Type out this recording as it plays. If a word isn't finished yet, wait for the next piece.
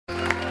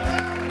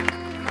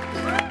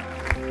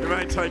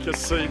may take a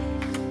seat.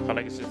 Ga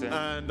lekker zitten.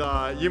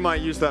 And you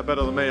might use that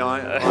better than me.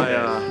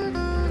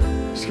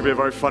 This could be a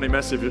very funny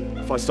message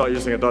if I start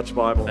using a Dutch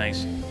Bible.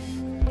 Thanks.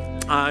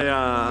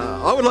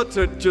 I would like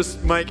to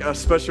just make a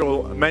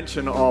special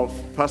mention of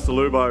Pastor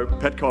Lubo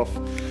Petkov.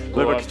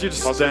 Lubo, could you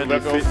just stand your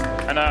feet?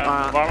 En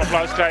warm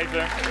applaus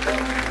geven.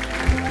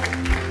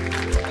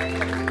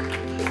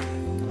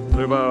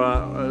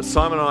 Lubo,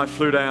 Simon and I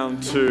flew down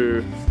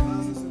to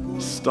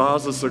Stara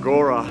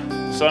Zagora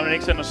Simon en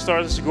ik zijn naar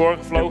Stara Zagora in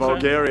gevlogen.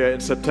 Bulgaria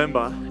in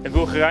September In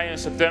Bulgarije in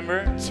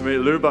september. to meet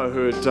Lubo,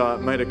 who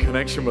had made a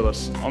connection with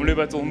us. Om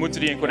Lubo te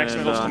ontmoeten die een connectie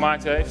met ons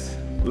gemaakt heeft.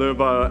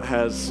 Lubo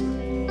has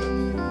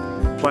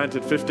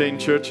planted 15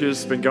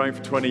 churches, been going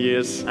for 20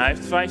 years. Hij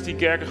heeft 15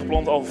 kerken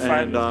geplant al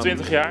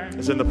 20 jaar.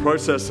 Is in the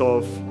process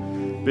of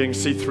being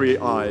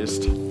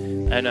C3ized.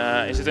 En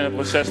is het in het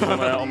proces om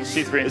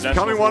C3 International He's te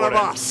becoming one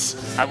worden. of us.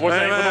 Hij wordt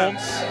een van Amen.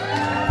 ons.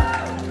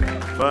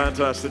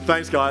 Fantastic.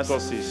 Thanks, guys.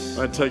 Fantastisch.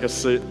 And take a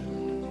seat.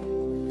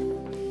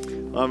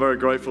 I'm very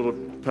grateful to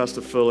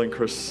Pastor Phil and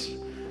Chris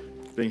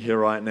being here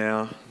right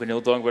now. Ik ben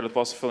heel dankbaar dat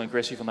Pastor Phil en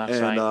Chrissy vandaag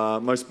zijn.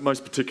 And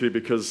most particularly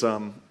because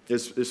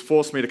it's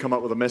forced me to come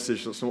up with a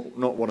message that's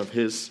not one of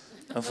his.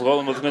 En vooral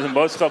omdat ik met een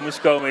boodschap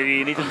moest komen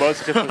die niet een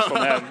boodschap is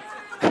van hem.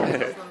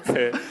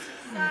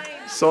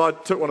 So I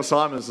took one of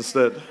Simon's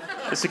instead.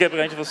 Dus ik heb er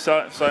eentje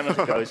van Simon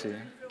gekozen.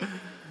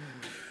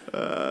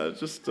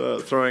 Just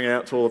throwing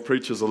out to all the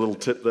preachers a little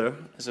tip there.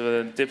 Dat is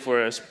een tip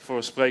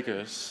voor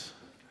sprekers.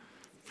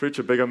 Preach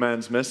a bigger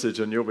man's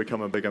message and you'll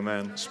become a bigger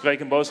man. Spreek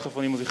een boodschap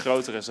van iemand die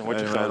groter is, dan word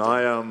je groter.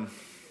 Amen.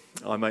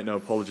 I make no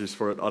apologies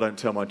for it. I don't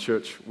tell my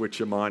church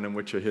which are mine and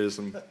which are his.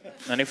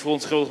 En ik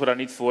verontschuldig me daar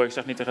niet voor. Ik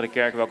zeg niet tegen de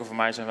kerk welke van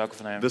mij zijn en welke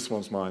van hem. This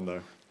one's mine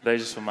though.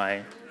 Deze is van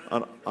mij.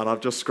 And I've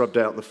just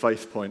scrubbed out the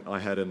faith point I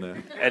had in there.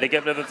 En ik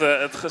heb net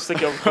het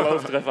stukje over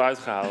geloof er even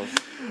uitgehaald.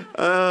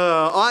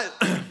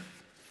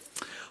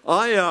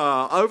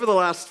 Over the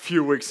last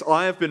few weeks,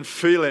 I have been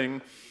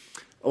feeling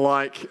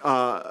like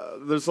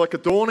there's like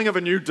a dawning of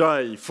a new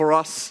day for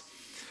us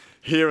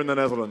here in the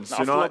Netherlands. De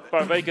afgelopen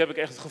paar weken heb ik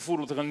echt het gevoel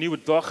dat er een nieuwe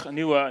dag, een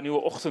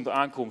nieuwe ochtend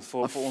aankomt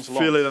voor ons land.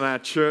 I feel it in our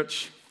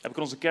church. Heb ik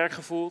in onze kerk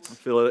gevoeld. I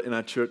feel it in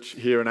our church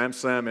here in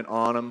Amsterdam, in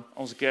Arnhem.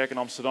 Onze kerk in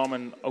Amsterdam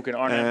en ook in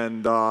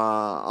Arnhem.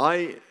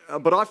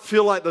 And but I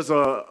feel like there's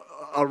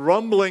a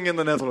rumbling in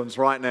the Netherlands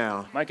right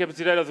now. Maar ik heb het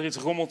idee dat er iets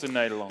rommelt in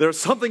Nederland. There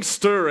is something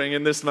stirring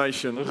in this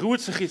nation. Er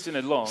roert zich iets in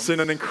het land. I've seen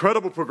an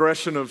incredible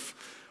progression of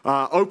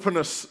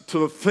openness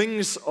to the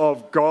things of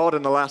God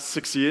in the last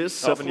 6 years,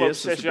 7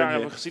 years since 6 we've jaar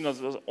been hebben here. we gezien dat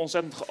we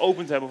ontzettend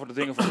geopend hebben voor de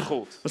dingen van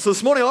God. So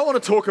this morning I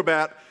want to talk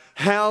about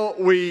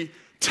how we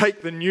take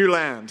the new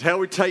land, how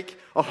we take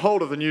a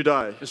hold of the new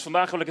day. Dus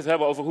vandaag wil ik het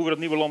hebben over hoe we dat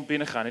nieuwe land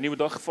binnengaan, een nieuwe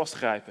dag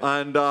vastgrijpen.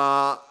 And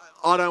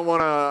I don't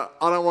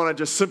want to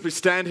just simply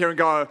stand here and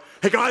go,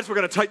 hey guys, we're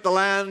going to take the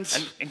land.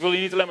 En ik wil hier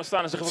niet alleen maar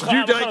staan en zeggen, we New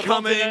gaan day het land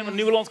coming. innemen, een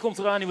nieuw land komt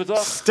eraan, een nieuwe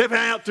dag. Step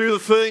out, do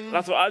the thing.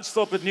 Laten we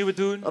uitstappen, het nieuwe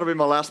doen. That'll be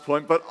my last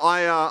point. But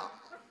I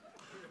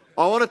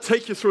want to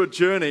take you through a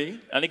journey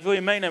En ik wil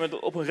je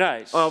meenemen op een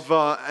reis. of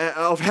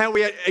how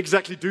we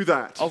exactly do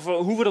that. Over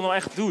hoe we dat nou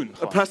echt doen.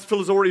 gewoon. Pastor Phil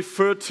has already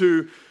referred to,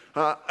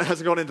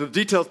 hasn't gone into the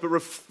details, but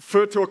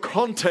referred to a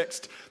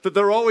context that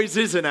there always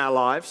is in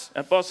our lives.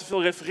 En Pastor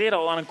Phil refereerde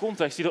al aan een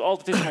context die er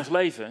altijd is in ons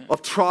leven. Of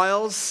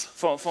trials,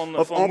 Van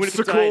of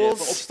moeilijke tijden, van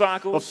obstacles,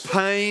 obstakels, of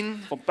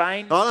pain. van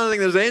pijn. I don't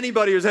think there's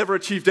anybody who's ever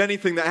achieved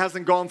anything that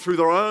hasn't gone through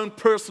their own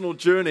personal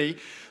journey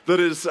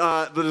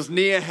that is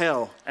near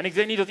hell. En ik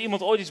denk niet dat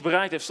iemand ooit iets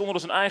bereikt heeft zonder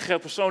er zijn eigen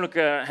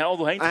persoonlijke hel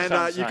doorheen te And gaan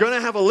you're zijn. going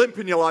to have a limp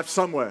in your life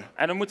somewhere.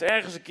 En dan moet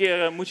ergens een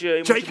keer moet je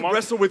Jacob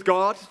wrestled with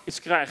God iets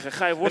krijgen.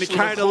 Ga je and he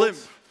worstelen met carried a limp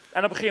God.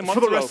 En dan begin je for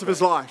man the te rest of his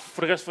lopen. life.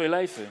 Voor de rest van je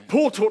leven.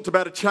 Paul talked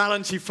about a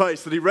challenge he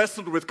faced that he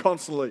wrestled with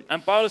constantly.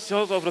 En Paulus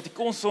had het over dat hij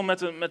constant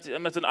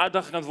met een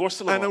uitdaging aan het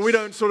worstelen And was. we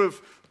don't sort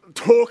of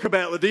talk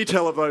about the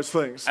detail of those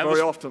things En very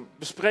often.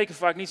 we spreken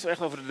vaak niet zo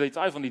echt over de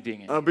detail van die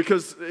dingen.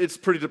 Because it's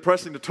pretty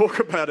depressing to talk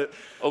about it.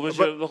 Omdat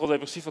je nogal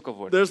depressiever kan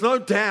worden. There's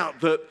no doubt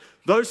that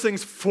those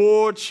things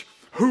forge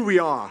who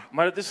we are.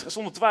 Maar het is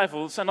zonder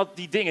twijfel, het zijn dat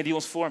die dingen die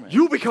ons vormen.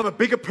 You'll become a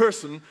bigger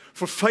person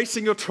for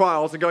facing your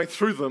trials and going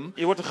through them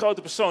Je wordt een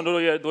grote persoon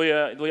door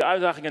je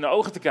uitdagingen in de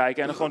ogen te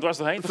kijken en er gewoon dwars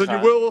doorheen te than you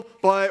gaan. will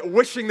by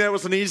wishing there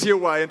was an easier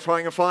way and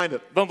trying to find it.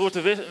 Dan door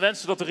te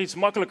wensen dat er iets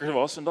makkelijker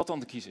was en dat dan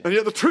te kiezen. And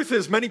yet the truth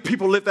is, many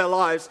people live their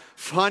lives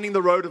finding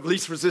the road of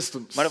least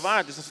resistance. Maar de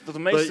waarheid is dat de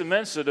meeste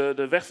mensen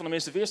de weg van de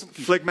minste weerstand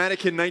kiezen.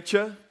 Phlegmatic in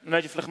nature, Een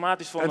beetje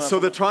flegmatisch van... and so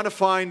they're trying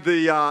to find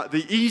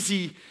the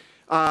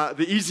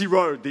easy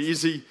road, the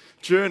easy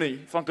journey.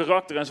 van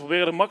karakter en ze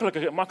proberen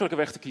de makkelijke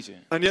weg te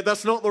kiezen. And yet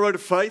that's not the road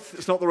of faith.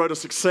 It's not the road of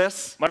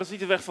success. Maar dat is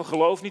niet de weg van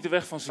geloof, niet de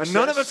weg van And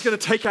none of it's succes.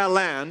 going to take our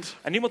land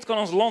En niemand kan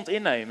ons land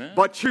innemen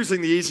by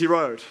choosing the easy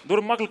road. door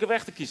een makkelijke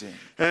weg te kiezen.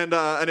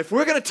 And if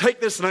we're going to take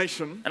this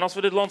nation, En als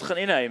we dit land gaan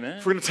innemen,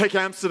 if we're going to take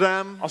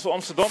Amsterdam, als we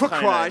Amsterdam For gaan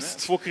innemen,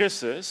 Christ. voor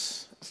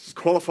Christus, let's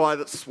qualify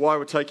that's why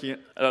we're taking it.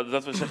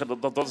 dat we zeggen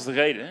dat is de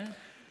reden.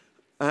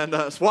 And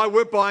it's why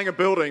we're buying a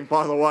building,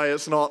 by the way.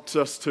 It's not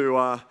just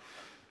to,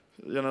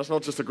 it's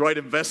not just a great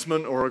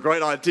investment or a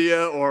great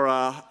idea or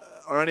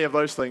or any of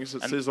those things.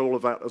 It says all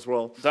of that as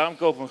well. Daarom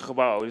kopen we een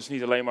gebouw. Dus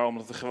niet alleen maar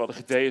omdat het een geweldig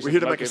idee is. We're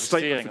Of here een to leuke make a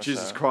statement investering for of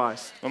Jesus zo.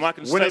 Christ. We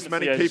maken een Win as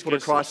statement many voor Jezus people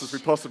to Christ Christus.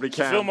 as we possibly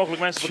Zoveel can.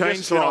 mogelijk mensen voor Change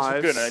Christus winnen als we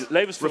lives, kunnen.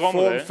 Levens reform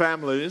veranderen.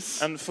 families,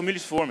 En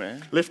families vormen.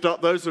 lift up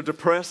those who are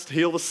depressed,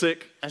 heal the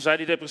sick, En zij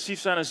die depressief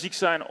zijn en ziek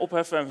zijn,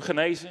 opheffen en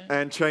genezen.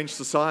 and change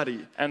society.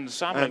 En de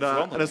samenleving And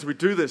veranderen. as we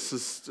do this,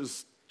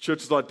 as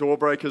churches like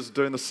Doorbreakers are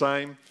doing the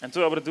same, En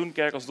terwijl we dat doen,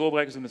 kerk als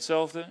doorbrekers doen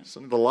hetzelfde.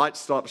 some of the lights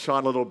start to shine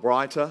a little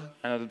brighter.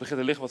 En het begint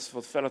de licht wat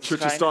feller te Churches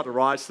schijnen. start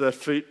to rise to their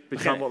feet,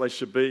 become what they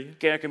should be.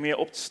 Kerken meer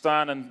op te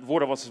staan en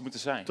worden wat ze moeten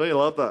zijn. Don't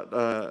you love that?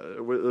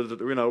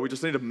 We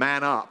just need to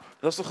man up.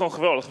 Dat is toch gewoon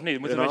geweldig, of niet? We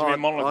moeten You een beetje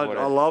know, meer mannelijk I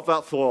worden. love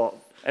that thought.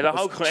 En daar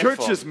hou ik gewoon echt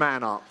Churches van.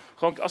 man up.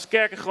 Gewoon als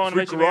kerken gewoon As een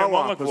we beetje meer grow up,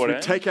 mannelijk as we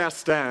worden. take our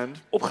stand,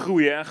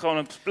 Opgroeien en gewoon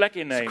een plek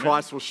innemen.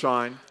 Christ will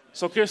shine,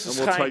 Zal Christus and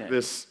we'll take schijnen.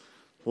 this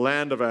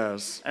land of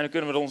ours. En dan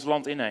kunnen we ons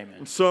land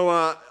innemen. So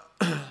I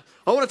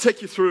want to take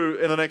you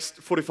through in the next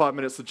 45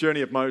 minutes the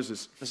journey of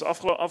Moses. Dus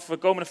de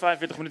komende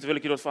 45 minuten wil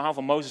ik je door het verhaal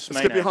van Mozes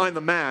Let's get meenemen. behind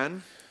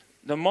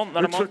the man Naar who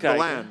de man took the kijken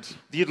land.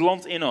 die het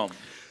land innam.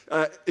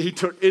 He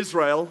took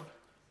Israel,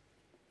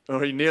 or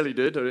he nearly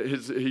did.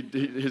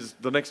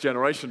 The next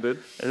generation did.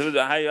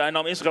 Hij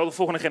nam Israël, de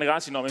volgende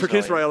generatie nam Took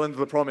Israël Israel into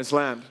the promised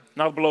land.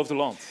 naar het beloofde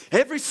land.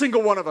 Every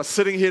single one of us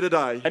sitting here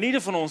today En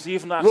ieder van ons die hier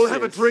vandaag will have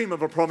a zit, dream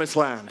of a promised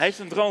land. heeft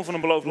een droom van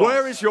een beloofd Where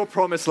land. is your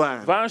promised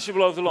land? Waar is je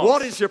beloofde land?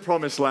 What is your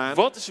promised land?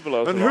 Wat is je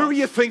beloofde And who are land?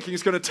 you thinking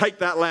is going to take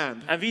that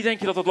land? En wie denk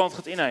je dat dat land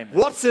gaat innemen?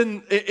 What's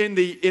in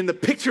the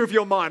picture of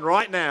your mind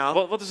right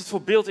now Wat is het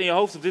voor beeld in je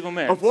hoofd op dit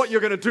moment? of what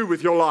you're going to do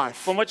with your life?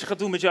 Van wat je gaat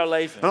doen met jouw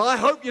leven. And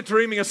I hope you're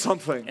dreaming of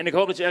something. En ik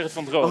hoop dat je ergens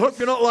van I droomt. hope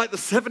you're not like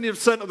the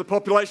 70% of the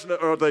population that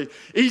are the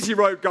easy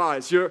road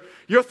guys.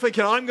 You're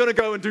thinking, I'm going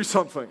to go and do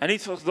something. En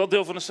niet zoals dat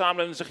deel van de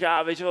samenleving zegt,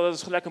 ja, weet je wel, dat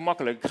is lekker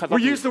makkelijk. Ik ga dat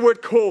We doen. use the word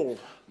call.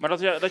 Maar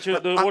dat je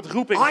de woord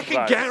roeping I can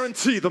gebruikt.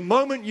 guarantee the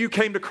moment you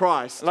came to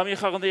Christ, Laat me je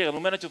garanderen, op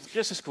het moment dat je tot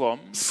Christus kwam,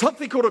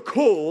 something called a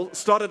call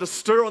started to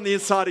stir on the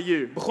inside of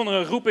you. begon er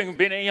een roeping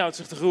binnenin jou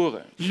zich te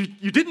roeren.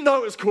 You didn't know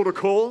it was called a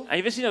call. En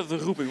je wist niet dat het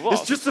een roeping It's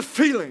was. just a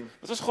feeling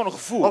Het was gewoon een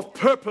gevoel of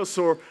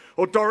purpose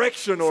or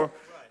direction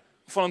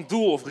van een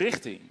doel of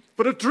richting.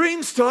 but a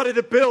dream started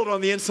to build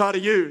on the inside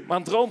of you. Maar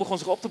een droom begon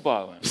zich op te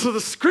bouwen. So the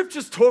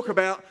scriptures talk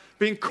about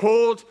being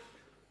called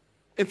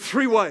in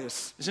three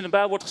ways. Dus in de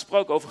Bijbel wordt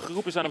gesproken over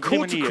geroepen zijn op drie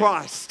Call to manieren.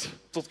 Christ.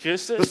 Tot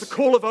There's the Christus.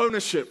 call of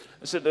ownership.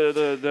 Dus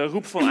de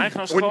roep van When you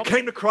eigenaarschap.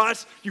 came to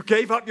Christ, you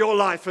gave up your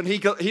life and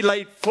he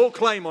laid full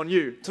claim on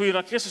you. Toen je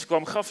naar Christus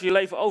kwam, gaf je je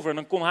leven over en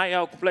dan kon hij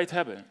jou compleet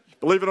hebben.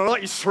 Believe it or not,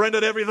 you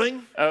surrendered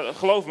everything.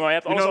 Geloof me, je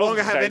hebt You alles no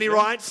longer have any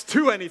overgegeven. rights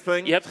to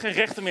anything. Je hebt geen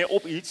rechten meer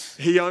op iets.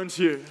 He owns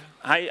you.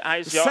 Hij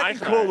is The jouw second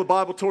call the eigenaar.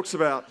 Bible talks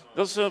about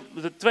Dat is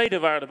de tweede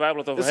waar de Bijbel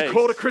het over is the heeft.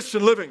 call to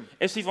Christian living.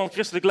 Is die van het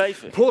christelijk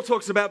leven. Paul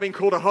talks about being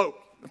called a hope,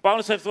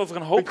 Paulus heeft het over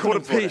een hoop being called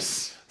a genoemd worden.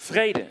 peace,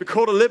 Vrede being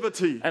called a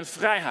liberty. en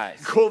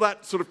vrijheid. Call that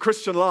sort of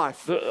Christian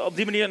life. Op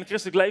die manier in het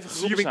christelijk leven So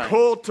geroepen you've been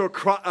zijn. called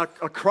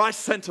to a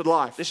Christ-centered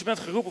life. Dus je bent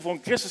geroepen voor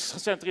een Christus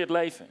gecentreerd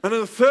leven. And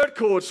then the third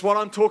call, which is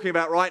what I'm talking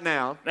about right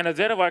now, En het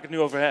derde waar ik het nu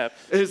over heb,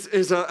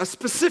 is a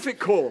specific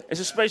call. is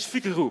een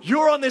specifieke roep.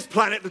 You're on this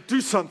planet to do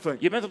something.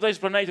 Je bent op deze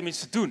planeet om iets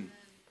te doen.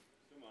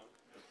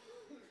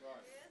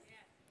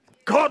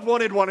 God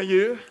wanted one of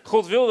you.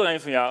 God wilde er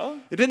een van jou.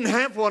 He didn't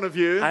have one of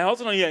you, Hij had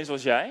er nog niet eens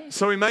zoals jij.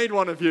 so he made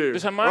one of you.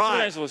 Dus hij maakte er een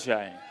Right. zoals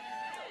jij.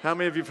 How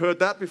many of you have heard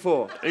that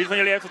before? Wie van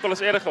jullie heeft het al eens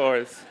eerder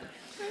gehoord?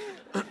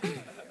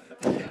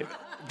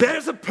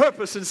 There's a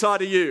purpose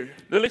inside of you,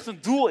 Er ligt een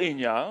doel in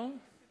jou.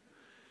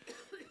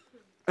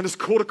 and it's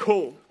called a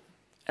call.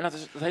 En dat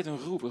heet een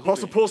roep. Een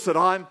Apostle roeping. Paul said,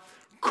 I'm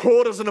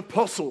called as an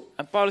apostle.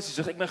 En Paulus die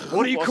zegt, ik ben What are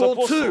geroepen you als called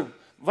apostel. to?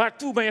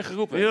 Waartoe ben je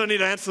geroepen? You don't need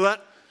to answer that.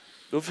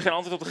 Daar hoef je geen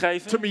antwoord op te It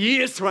geven. took me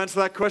years to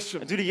answer that question.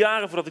 Het duurde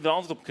jaren voordat ik daar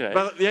antwoord op kreeg.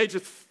 But at the age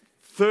of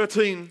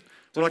 13,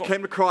 when I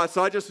came to Christ,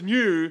 I just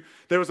knew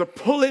there was a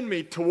pull in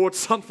me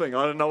towards something. I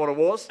didn't know what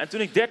it was. En toen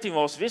ik 13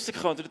 was, wist ik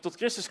gewoon, toen ik tot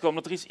Christus kwam,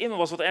 dat er iets in me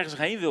was wat ergens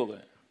heen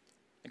wilde.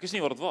 Ik wist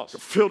niet wat het was.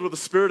 Filled with the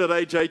Spirit at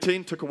age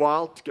 18. Took a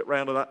while to get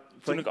round to that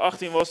Toen thing. ik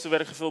 18 was, toen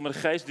werd ik gevuld met de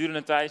geest, duurde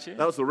een tijdje.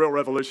 That was the real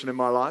revolution in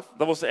my life.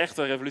 Dat was de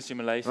echte revolutie in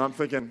mijn leven. And I'm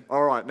thinking,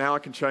 all right, now I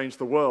can change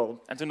the world.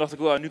 En toen dacht ik,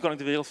 wow, nu kan ik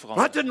de wereld That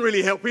veranderen. didn't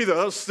really help either.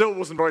 That still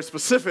wasn't very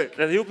specific.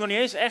 Dat hielp nog niet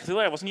eens echt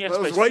heel erg, was niet echt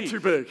That was way too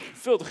specifiek. big.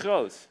 Veel te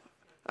groot.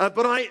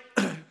 But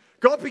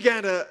God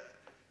began to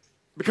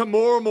become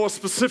more and more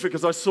specific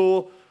as I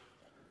saw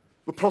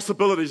the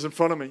possibilities in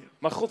front of me.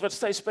 Maar God werd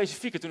steeds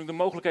specifieker toen ik de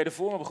mogelijkheden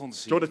voor me begon te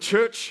zien. Joined a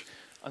church.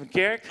 Een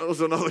kerk, That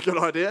was another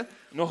good idea.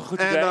 nog een goed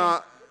And idee.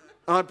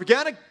 I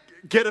began to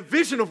get a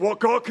vision of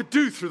what God could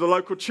do through the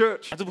local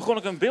church. En toen begon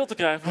ik een beeld te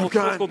krijgen van wat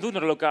Oké. God kon doen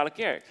naar de lokale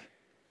kerk.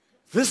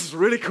 This is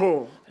really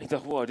cool. En ik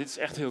dacht, wow, dit is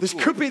echt heel This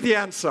cool. could be the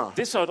answer.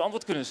 Dit zou het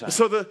antwoord kunnen zijn.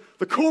 So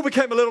the call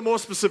became a little more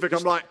specific.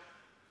 I'm like,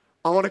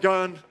 I want to go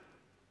and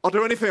I'll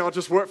do anything. I'll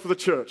just work for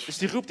the church. Dus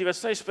die groep die werd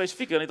steeds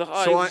specifieker. En ik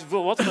dacht, So ik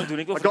wil wat dan ook doen.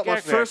 Ik wil I voor de got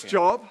my kerk first werken.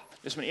 job, Dit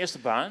is mijn eerste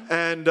baan.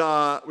 and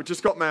we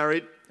just got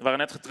married. We waren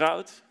net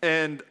getrouwd.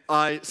 And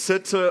I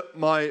said to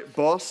my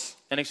boss,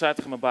 En ik zei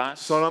tegen mijn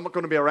baas, so I'm not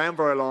going to be around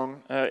very long.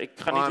 ik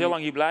ga niet heel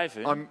lang hier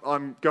blijven.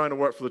 I'm going to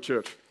work for the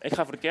church. Ik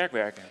ga voor de kerk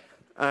werken.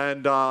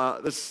 And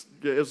this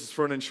is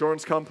for an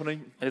insurance company,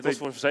 En dit was big,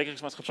 voor een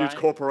verzekeringsmaatschappij, huge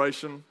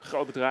corporation.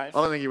 groot bedrijf. I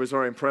don't think he was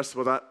very impressed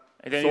with that.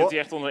 Ik denk niet dat hij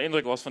echt onder de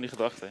indruk was van die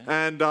gedachte.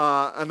 And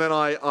then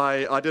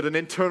I did an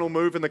internal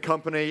move in the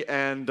company,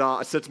 and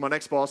I said to my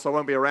next boss, I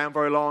won't be around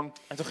very long.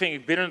 En toen ging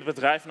ik binnen het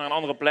bedrijf naar een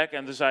andere plek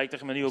en toen zei ik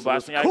tegen mijn nieuwe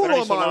baas van, ja, ik Call ben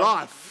er niet on zo my lang,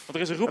 life. want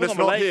er is een And roeping it's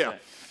op mijn not leven. here.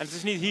 En het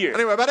is niet hier.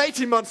 Anyway, about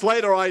 18 months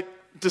later, I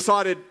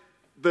decided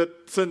that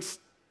since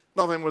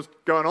nothing was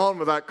going on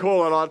with that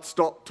call, that I'd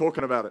stop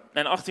talking about it.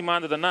 En 18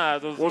 maanden daarna,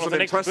 dat Wasn't er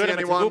niks impressing gebeurde met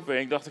die anyone.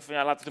 roeping, dacht ik van,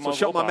 ja, laat ik hem So I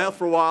over shut my mouth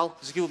ophouden. for a while.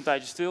 Dus ik hield een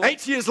tijdje stil.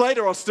 8 years later,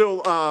 I was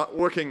still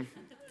working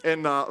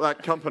in that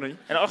company.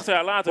 En 8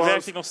 jaar later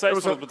werkte ik nog steeds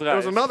voor het There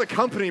bedrijf. was another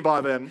company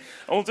by then.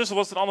 Ondertussen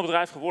was het een ander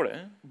bedrijf geworden.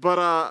 Hè? But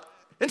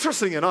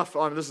interesting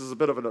enough, this is a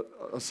bit of an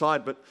aside,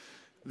 but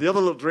the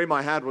other little dream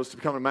I had was to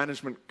become a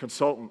management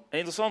consultant. En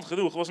interessant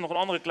genoeg was er nog een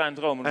andere klein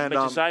droom, een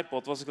beetje een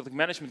zijpad, was dat ik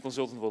management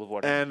consultant wilde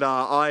worden. And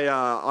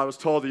I was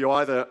told that you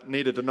either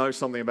needed to know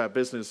something about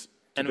business to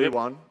En be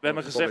one. we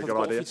hebben gezegd Probably dat a ik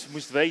good of idea. iets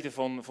moest weten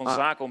van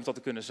zaken om dat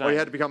te kunnen Or you zijn.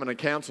 had to become an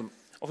accountant.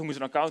 Of ik moest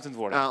een accountant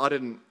worden. I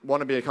didn't want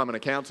to become an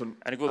accountant.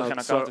 En ik wilde geen so-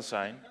 accountant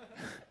zijn.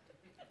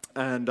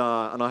 and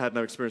I had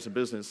no experience in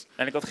business.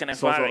 En ik had geen So I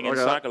thought, ervaring in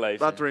het okay, zakenleven.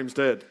 that dream's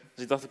dead.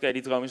 Dus ik dacht, oké,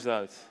 die droom is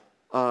dood.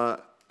 8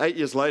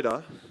 years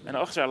later, En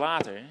 8 jaar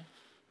later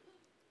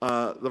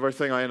the very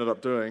thing I ended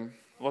up doing,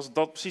 was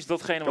dat precies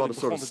datgene wat God ik has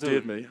sort begon of te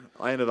steered doen.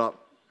 me. I ended up,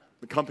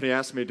 the company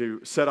asked me to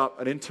set up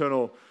an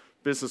internal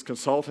business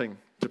consulting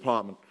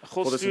department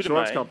for this stuurde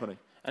insurance mij. company.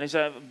 En hij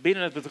zei,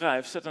 binnen het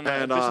bedrijf zet een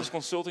En, business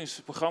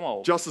consultingsprogramma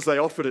op. Just as they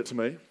offered it to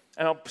me,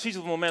 En op precies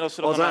op het moment dat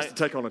ze I was dat asked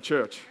to take on a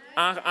church.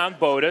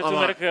 aanboden, toen Oh,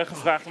 werd ik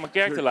gevraagd om een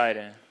kerk te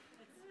leiden.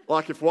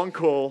 Like if one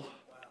call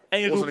En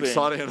je wasn't roeping.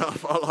 exciting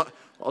enough,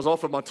 I was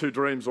offered my 2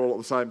 dreams all at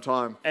the same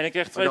time. En ik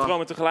kreeg 2 I go,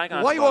 dromen tegelijk Why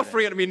are you aangeboden.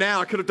 offering it to me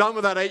now? I could have done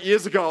with that 8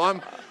 years ago.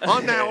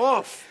 I'm now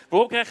off.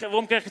 Waarom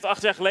kreeg je het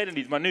 8 jaar geleden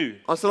niet, maar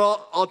nu? I said,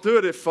 I'll do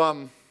it if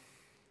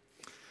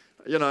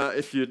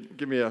if you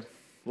give me a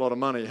lot of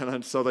money.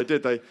 And so they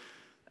did.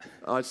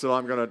 I said,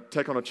 I'm going to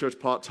take on a church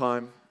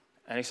part-time.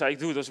 En ik zei, ik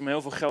doe het als je me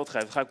heel veel geld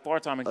geeft. Dan ga ik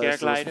part-time een They kerk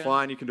said, that's leiden.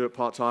 fine, you can do it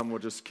part-time.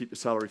 We'll just keep your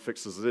salary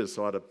fixed as it is.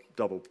 So I had a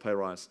double pay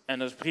rise. En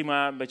dat is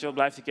prima, weet je wel,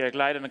 blijf die kerk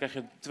leiden. En dan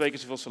krijg je 2 keer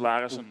zoveel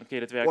salaris en dan kun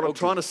je het werk What I'm ook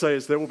trying doen. to say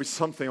is there will be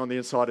something on the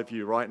inside of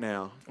you right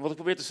now. Wat ik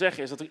probeer te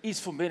zeggen is dat er iets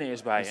van binnen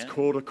is bij It's je.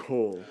 called a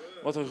call.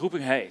 Wat een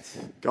roeping heet.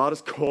 God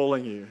is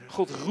calling you.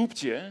 God roept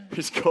je.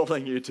 He's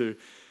calling you to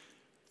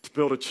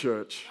build a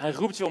church. Hij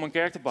roept je om een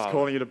kerk te He's bouwen.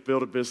 calling you to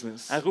build a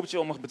business. Hij roept je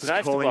om een He's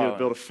bedrijf te calling you to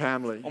bouwen. build a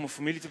family. Om een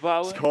familie te He's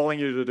bouwen.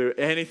 calling you to do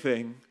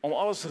anything Om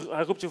alles,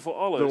 hij roept je voor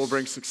that will bring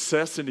alles.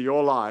 success into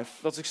your life.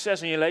 Dat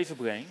succes in je leven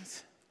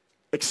brengt.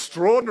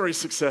 Extraordinary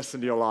success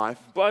into your life.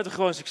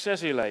 Buitengewoon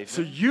succes in je So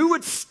leven. you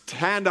would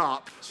stand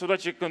up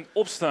Zodat je kunt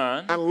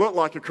opstaan. and look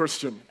like a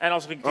Christian. En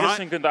als er een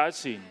christen kunt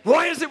uitzien.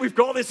 Why is it we've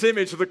got this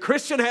image of the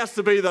Christian has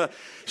to be the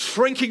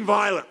shrinking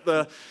violet,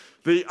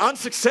 the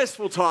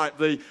unsuccessful type,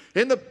 the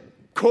in the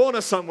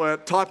corner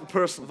somewhere type of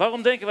person?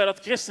 Waarom denken wij dat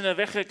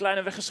christenen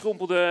kleine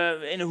weggeschrompelde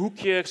in een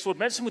hoekje soort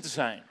mensen moeten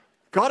zijn?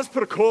 God has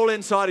put a call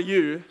inside of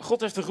you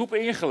God heeft een roep that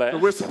ingelegd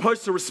we're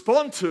supposed to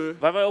respond to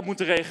waar wij op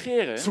moeten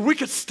reageren. so we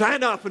could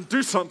stand up and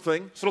do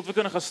something Zodat we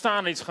kunnen gaan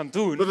staan en iets gaan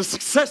doen that is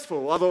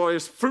successful,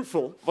 otherwise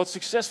fruitful. wat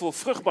succesvol,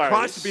 vruchtbaar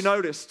Christ to be is.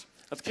 noticed.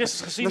 Dat Christus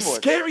And gezien the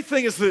wordt. scary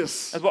thing is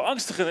this. Het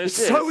beangstigende is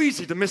It's so dit.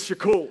 easy to miss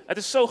your call. Het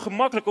is zo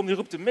gemakkelijk om die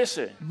roep te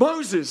missen.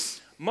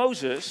 Moses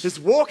Mozes, is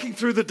walking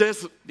through the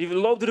desert. die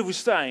loopt door de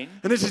woestijn.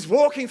 And as he's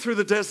walking through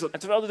the desert, En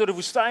terwijl hij door de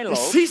woestijn he loopt,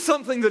 sees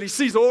something that he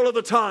sees all of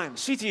the time.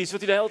 ziet hij iets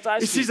wat hij de hele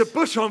tijd He sees a ziet.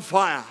 bush on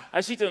fire.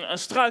 Hij ziet een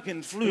struik in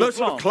het Those vloeiend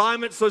sort of vlam.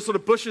 climates, those sort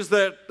of bushes,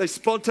 they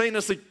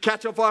spontaneously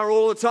catch on fire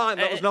all the time.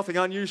 That was nothing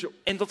unusual.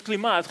 In dat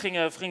klimaat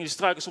gingen die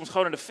struiken soms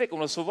gewoon in de fik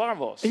omdat het zo warm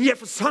was. And yet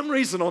for some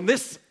reason on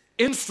this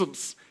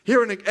instance,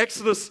 here in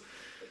Exodus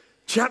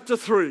chapter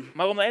 3,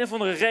 Maar om de een of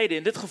andere reden,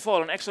 in dit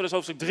geval in Exodus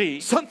hoofdstuk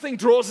 3, something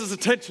draws his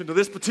attention to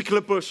this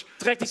particular bush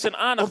trekt hij zijn on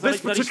aandacht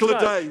this naar die particular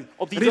struik. day.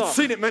 Op die And he'd dag.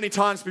 seen it many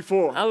times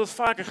before. Hij had het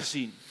vaker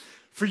gezien.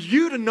 For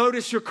you to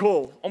notice your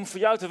call, Om voor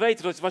jou te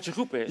weten dat wat je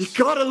roep you've is,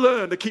 got to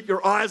learn to keep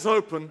your eyes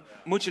open,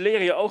 moet je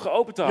leren je ogen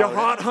open te your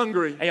heart houden.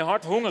 hungry, En je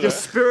hart your hongerig.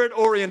 spirit En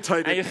je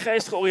orientated geest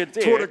toward a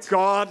georiënteerd.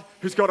 God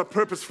who's got a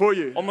purpose for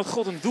you. Omdat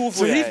God een doel So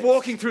voor je he's heeft.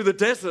 walking through the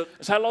desert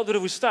Dus hij loopt door de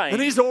and woestijn.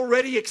 he's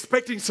already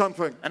expecting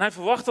something. En hij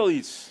verwacht al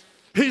iets.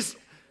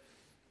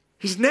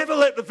 He's never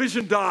let the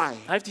vision die. Hij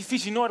heeft die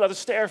visie nooit laten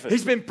sterven.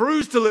 He's been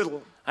bruised a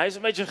little. Hij is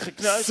een beetje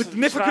gekneusd.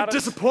 Significant beschadigd.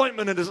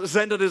 disappointment has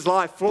ended his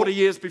life 40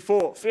 years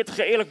before. 40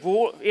 jaar eerder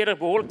behoorlijk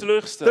There have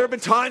teleurgesteld. been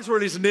times where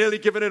he's nearly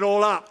given it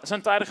all up, Er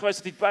zijn tijden geweest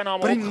dat hij het bijna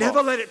but allemaal he never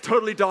opgaf. let it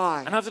totally die.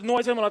 En hij heeft het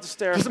nooit helemaal laten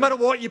Doesn't sterven. matter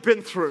what you've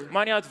been through.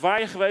 Maakt niet uit waar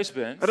je geweest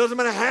bent. It doesn't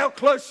matter how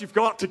close you've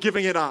got to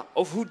giving it up.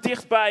 Of hoe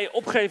dichtbij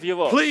opgeven je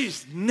was.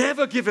 Please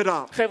never give it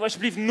up. Geef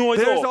alsjeblieft nooit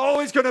There's op.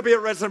 always going to be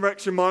a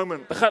resurrection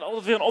moment Er gaat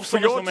altijd weer een your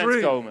opstandingsmoment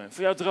dream. komen.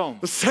 Voor jouw droom.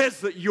 that says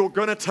that you're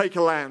going to take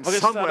a land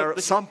Waarin staat somewhere dat-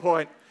 at some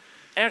point.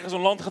 Ergens een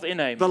land gaat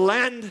innemen. The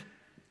land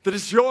that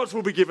is yours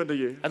will be given to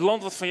you. Het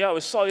land wat van jou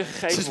is, zal je So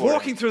gegeven he's worden.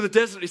 walking through the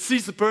desert. He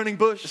sees the burning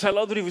bush. Dus hij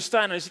loopt door die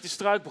woestijn en hij ziet die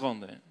struik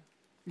branden.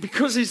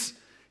 Because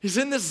he's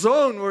in this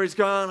zone where he's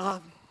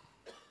going,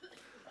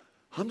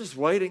 I'm just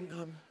waiting.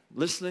 I'm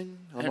listening.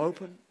 I'm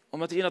open.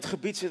 Omdat hij in dat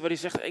gebied zit waar hij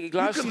zegt, ik You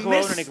luister can gewoon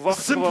miss en ik the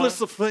wacht gewoon.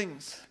 simplest of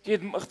things.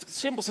 Het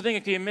simpelste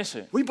dingen kun je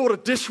missen. We bought a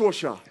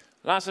dishwasher.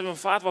 Laatst hebben we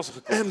een vaatwasser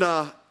gekocht.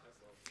 And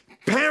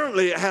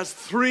apparently it has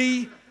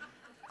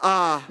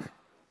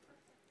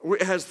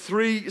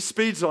three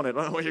speeds on it. I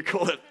don't know what you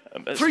call it.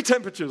 3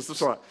 temperatures,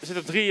 that's right. Er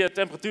zitten 3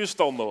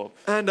 temperatuurstanden op.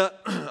 And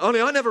only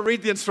I never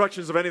read the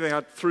instructions of anything.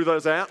 I threw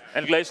those out.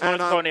 En ik lees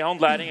nooit gewoon die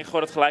handleiding, ik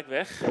gooi dat gelijk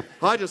weg.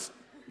 I just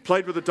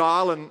played with the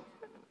dial and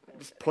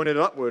just pointed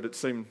it upward, it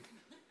seemed.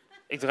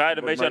 Ik draaide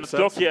een beetje aan het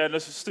makes sense. klokje en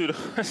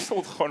dus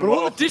stond gewoon But all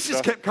omhoog. the dishes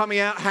kept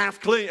coming out half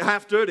clean,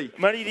 half dirty.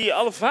 Maar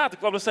alle vaten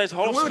kwamen er steeds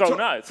half And we were schoon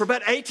talk- uit. for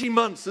about 18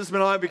 months, this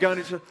man and I would be going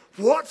into,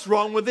 what's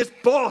wrong with this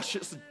Bosch?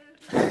 It's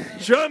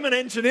German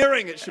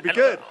engineering, it should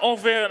be good. En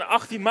ongeveer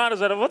 18 maanden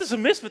zeiden we, wat is er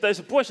mis met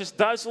deze Porsche? Het is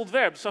Duits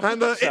ontwerp. Het zou goed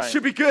And moeten it zijn.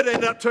 should be good,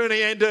 ended up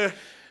turning into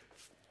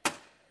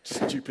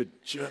stupid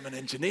German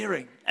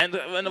engineering.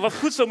 En wat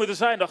goed zou moeten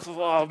zijn, dachten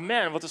we, oh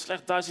man, wat een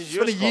slecht Duits It's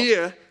been a ingenieurschap.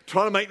 year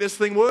trying to make this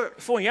thing work.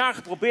 Voor een jaar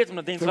geprobeerd om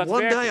dat ding te Then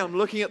laten one day werken. I'm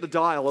looking at the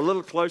dial a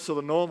little closer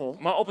than normal.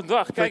 Maar op een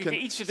dag kijk ik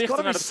Thinking, ietsje there's got dichter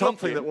to naar be de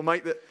something that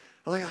knopje. will make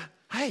that. I'm like,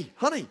 hey,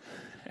 honey,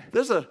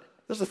 there's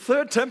a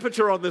third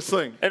temperature on this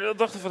thing. En dan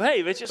dachten we van,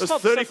 hé, weet je, There's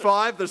schat,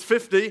 35, there's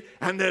 50,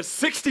 and there's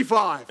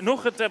 65.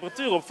 nog een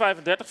temperatuur op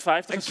 35,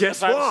 50 And en guess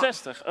what?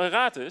 65.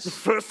 Raad eens,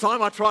 First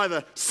time I try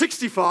the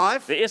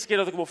 65, de eerste keer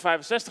dat ik hem op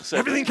 65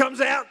 zette, everything comes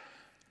out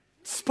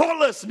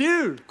spotless,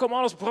 new. kwam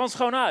alles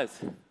brandschoon uit.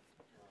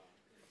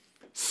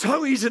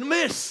 So easy to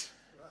miss.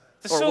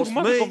 Het is Or zo was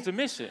gemakkelijk me. om te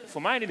missen,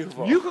 voor mij in ieder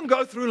geval. You can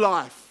go through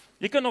life.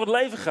 Je kunt door het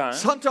leven gaan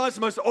Sometimes the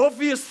most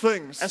obvious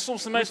things en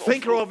soms de you meest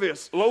think are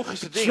obvious,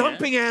 logische dingen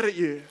jumping out at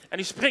you. en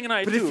die springen naar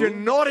je But if you're toe.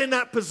 not in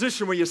that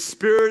position where your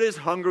spirit is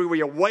hungry, where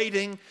you're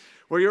waiting,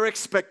 where you're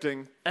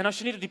expecting, En als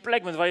je niet op die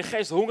plek bent waar je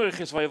geest hongerig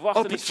is, waar je wacht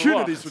en iets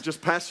opportunities verwacht, would just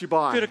pass you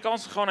kun je by. de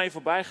kansen gewoon aan je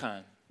voorbij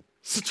gaan.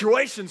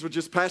 Situations would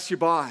just pass you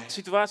by.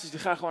 Situaties die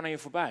gaan gewoon aan je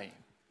voorbij.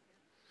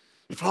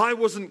 If I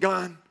wasn't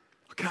going,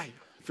 okay,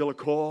 I feel a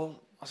call,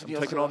 Als ik I'm niet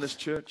had taking on this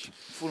gedacht, church.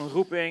 ik voel een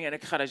roeping en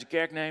ik ga deze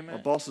kerk My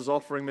nemen. boss is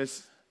offering me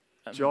this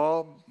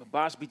job. Mijn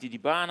baas biedt die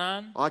baan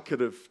aan. I could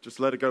have just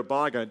let it go by,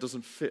 going, it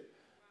doesn't fit.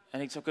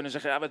 En ik zou kunnen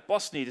zeggen, ja, maar het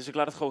past niet, dus ik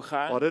laat het gewoon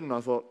gaan. I didn't.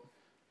 I thought,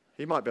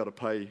 he might be able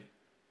to pay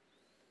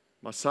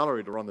my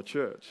salary to run the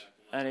church.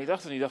 En ik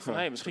dacht van,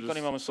 hé, misschien kan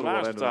Dus iemand mijn sort of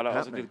what salaris ended betalen up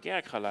als ik de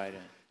happening. kerk ga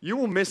leiden. You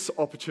will miss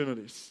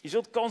opportunities. Je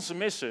zult kansen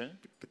missen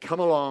They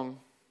come along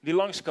die so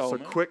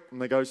langskomen. quick and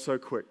they go so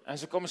quick. En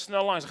ze komen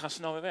snel langs, ze gaan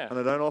snel weer weg. And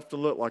they don't often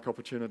look like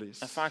opportunities.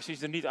 En vaak zien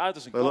ze er niet uit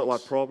als een They look like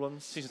kans.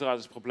 problems. Zien ze eruit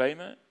als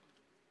problemen.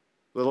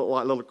 They look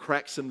like little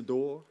cracks in the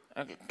door.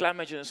 Een klein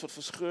beetje een soort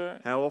van scheur.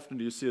 How often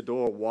do you see a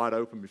door wide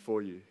open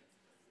before you?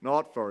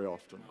 Not very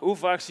often. Hoe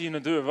vaak zie je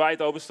een deur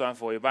wijd openstaan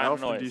voor je? How Bijna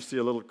often do you nooit. see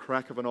a little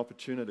crack of an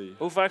opportunity?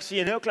 Hoe vaak zie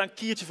je een heel klein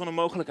kiertje van een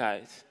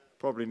mogelijkheid?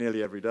 Probably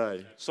nearly every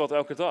day. Zoals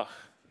elke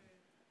dag.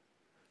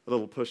 A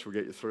little push will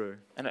get you through.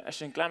 En als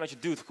je een klein beetje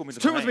duwt, kom je er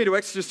Turn with me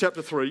doorheen. to Exodus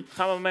chapter 3.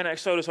 Gaan we mee naar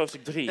Exodus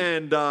hoofdstuk 3.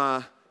 And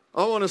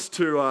I want us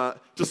to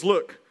just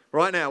look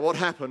right now what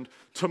happened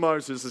to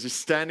Moses as he's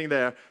standing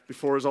there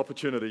before his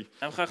opportunity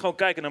En we gaan gewoon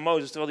kijken naar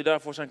Mozes, terwijl hij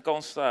daar voor zijn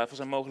kans staat, voor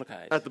zijn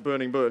mogelijkheid. at the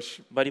burning bush.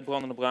 Bij die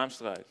brandende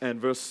braamstruik. And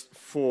verse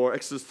 4,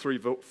 Exodus 3,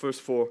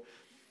 verse 4.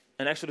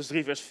 En Exodus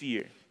 3 vers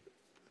 4.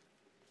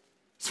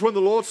 So when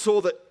the Lord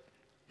saw that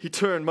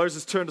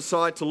Moses turned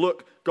aside to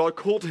look, God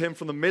called to him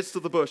from the midst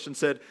of the bush and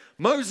said,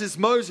 Moses,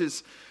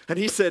 Moses. And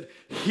he said,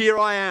 here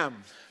I am.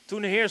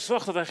 Toen de Heer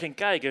zag dat hij ging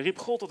kijken, riep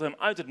God tot hem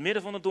uit het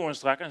midden van de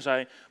doornstruik en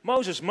zei,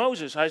 Mozes,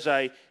 Mozes. Hij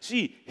zei,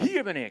 zie,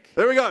 hier ben ik.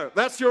 There we go.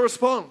 That's your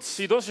response.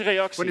 Zie, dat is je When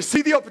reactie. you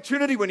see the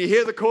opportunity, when you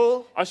hear the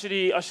call, Als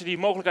je die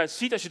mogelijkheid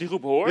ziet, als je die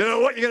roep you hoort,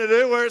 know what you're going to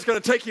do, where it's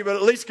going to take you,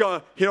 but at least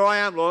go, here I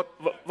am, Lord.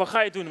 wat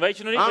ga je doen? Weet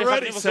je nog niet? I'm Je gaat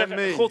ready, in ieder geval send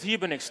zeggen, me. God, hier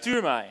ben ik,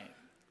 stuur mij.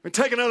 It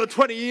may take another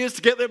 20 years to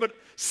get there, but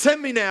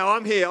send me now.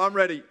 I'm here. I'm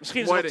ready.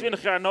 Misschien is het nog Waiting.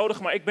 20 jaar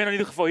nodig, maar ik ben in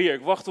ieder geval hier.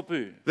 Ik wacht op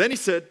u. Then he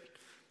said,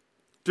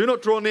 do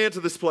not draw near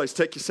to this place.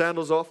 Take your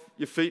sandals off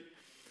your feet,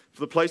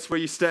 for the place where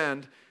you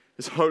stand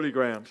is holy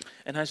ground.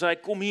 En hij zei,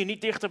 kom hier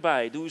niet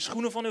dichterbij. Doe uw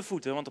schoenen van uw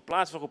voeten, want de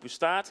plaats waarop u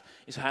staat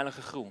is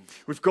heilige grond.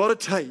 We've got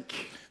to take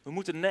We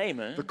moeten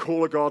nemen, the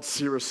call of God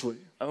seriously.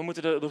 en we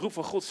moeten de roep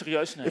van God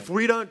serieus nemen. If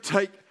we don't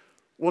take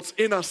what's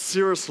in us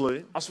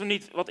seriously, Als we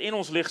niet wat in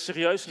ons ligt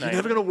serieus you're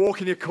never nemen, going to walk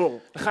in your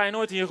call. dan ga je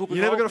nooit in je roeping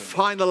You're never going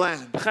lopen. to find the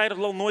land. Dan ga je dat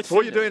land nooit All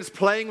you're doing vinden. is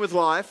playing with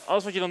life,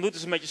 Alles wat je dan doet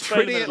is een beetje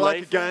spelen treating met it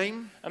het like a leven.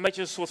 game. Een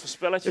beetje een soort van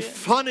spelletje. If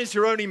fun is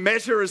your only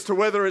measure as to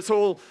whether it's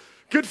all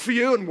good for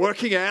you and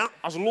working out,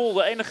 Als lol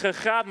de enige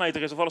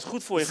graadmeter is of alles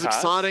goed voor je this is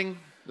gaat. exciting,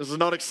 this is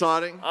not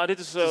exciting, Ah, dit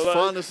is this is leuk,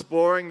 fun, this is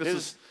boring,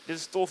 dit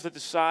is tof, dit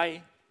is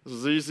saai. this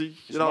is easy.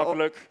 is You know,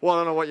 makkelijk. well, I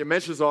don't know what your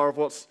measures are of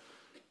what's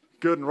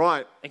good and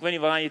right. Ik weet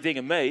niet waaraan je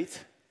dingen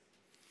meet.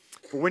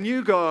 But when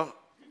you go,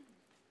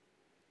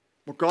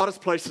 what God has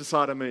placed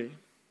inside of me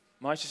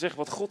Maar als je zegt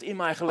wat God in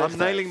mij gelegd I'm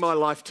nailing heeft.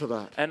 my life to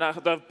that. En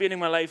daar pin ik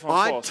mijn leven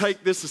aan I vast. take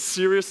this as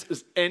serious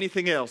as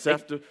anything else.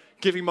 After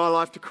giving my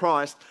life to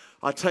Christ,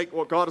 I take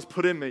what God has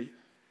put in me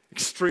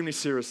extremely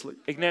seriously.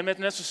 Ik neem het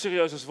net zo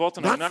serieus als wat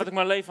dan ook. That's Nadat ik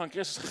mijn leven aan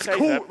Christus gegeven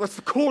Cool. heb, That's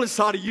the call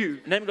inside of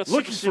you. neem ik dat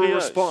super Looking for a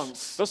serieus.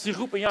 response. Dat is die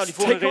roep in jou die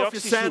voor een Take off your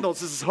reactie zoekt. sandals.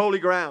 This is holy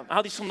ground.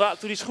 Haal doe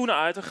die schoenen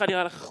uit en ga die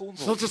heilige grond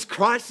It's op. not just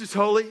Christ who's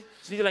holy.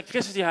 Het is niet alleen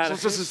Christus die It's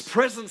heilig not just is. His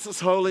presence that's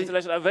holy. Niet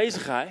alleen zijn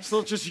aanwezigheid. It's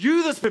not just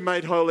you that's been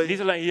made holy.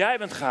 Niet alleen jij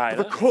bent The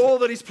geheiligd. call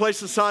that He's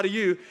placed inside of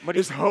you Maar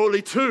die- is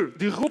holy too.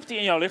 Die roep die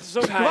in jou ligt is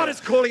ook God heilig.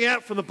 is calling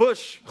out from the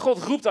bush.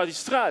 God roept uit die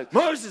struik.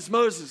 Moses,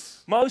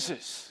 Moses.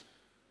 Mozes.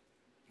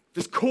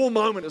 This call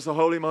moment is a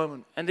holy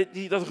moment. En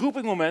dat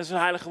roepingmoment is een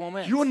heilige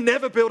moment. You will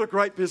never build a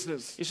great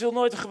business Je zult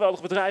nooit een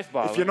geweldig bedrijf if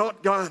bouwen. you're not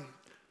going,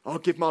 I'll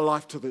give my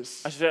life to this.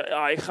 Als je zegt,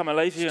 ik ga mijn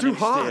leven hierin It's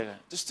too hard. investeren.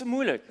 Het is te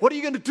moeilijk. What are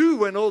you going to do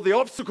when all the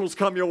obstacles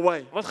come your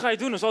way? Wat ga je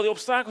doen als al die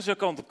obstakels jouw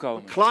kant op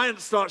komen?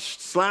 Clients start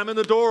slamming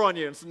the door on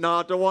you and say, no,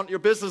 I don't want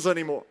your business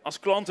anymore. Als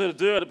klanten de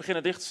deuren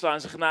beginnen dicht te slaan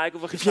en zeggen, nou, ik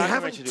wil geen If you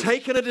zaken met je haven't doen.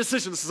 taken a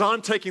decision, says,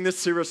 I'm taking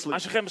this seriously.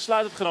 Als je geen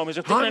besluit hebt genomen en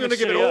zegt, I'm dit neem ik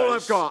gonna give it all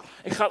serieus. I've got.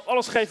 Ik ga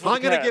alles geven wat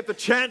I'm ik going to give heb.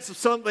 the chance of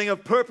something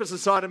of purpose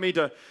inside of me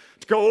to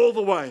go all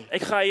the way.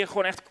 Ik ga hier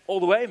gewoon echt all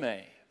the way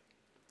mee.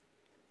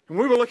 When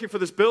we were looking for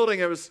this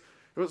building, it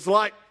was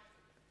like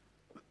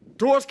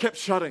doors kept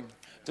shutting.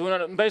 Toen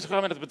we bezig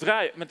waren met het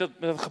bedrijf, met het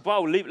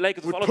gebouw, leek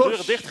het of We alle push.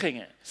 deuren dicht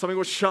gingen. Something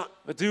would shut.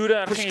 Het duurde en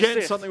dan Push ging het again,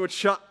 dicht. something would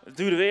shut. Het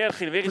duurde weer, dan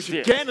ging er weer iets Push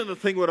dicht. again, and the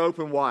thing would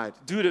open wide.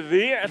 Het duurde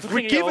weer en toen If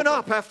ging we'd het given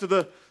open. up after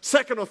the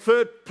second or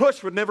third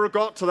push, we'd never have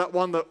got to that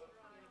one that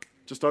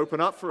just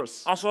opened up for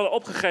us. Als we hadden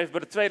opgegeven bij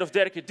de tweede of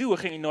derde keer duwen,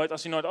 ging hij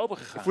nooit open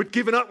gegaan. If we'd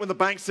given up when the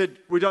bank said,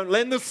 we don't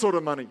lend this sort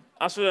of money.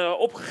 Als we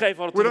opgegeven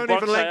hadden We toen de don't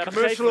bank even zei, lend ja, dat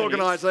geven commercial we niet.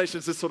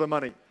 organizations this sort of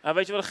money.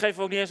 Weet je wat, dat geven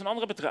we ook niet eens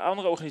aan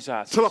andere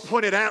organisaties. Till I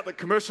pointed out that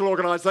commercial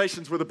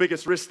organizations were the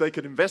biggest risk they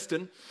could invest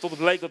in. Tot het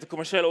bleek dat de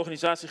commerciële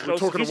organisaties het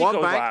grootste talking to one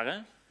risico bank.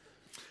 waren.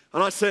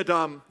 And I said,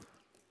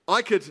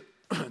 I could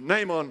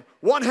name on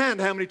one hand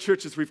how many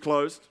churches we've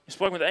closed. Ik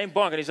sprak met één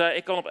bank en die zei,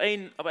 ik kan op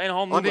één hand I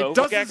noemen need hoeveel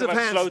dozens kerken of we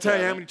hands to gesloten tell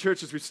you how hebben. many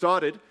churches we've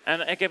started.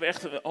 En ik heb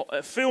echt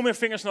veel meer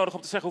vingers nodig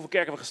om te zeggen hoeveel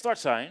kerken we gestart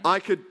zijn. I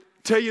could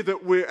tell you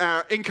that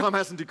our income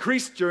hasn't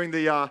decreased during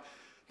the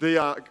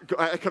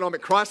economic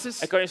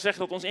crisis. Ik kan je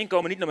zeggen dat ons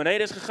inkomen niet naar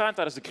beneden is gegaan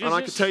tijdens de And I could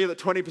crisis. tell you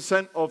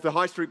that 20% of the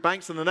high street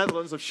banks in the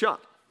Netherlands have shut.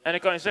 En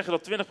ik kan je zeggen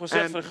dat 20%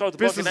 van de grote banken in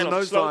business Nederland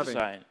are gesloten nosediving.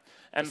 zijn.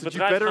 En So you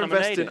bedrijven better gaan naar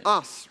invest in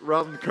beneden. us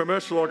rather than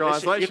commercial Dus je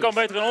organizations. kan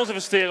beter in ons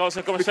investeren als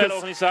een commerciële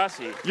Because-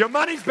 organisatie. Your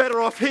money's better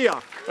off here.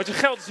 Want je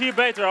geld is hier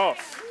beter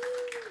af.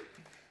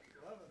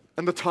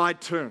 And the tide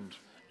turned.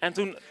 En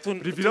toen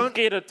But if you don't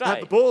keerde de have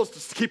the tijd. balls to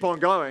keep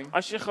on going,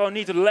 Als je gewoon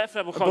niet de lef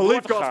hebt om gewoon door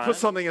believe te God's put gaan.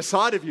 something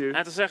inside of you,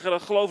 En te zeggen,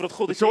 dat geloven dat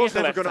God the iets door's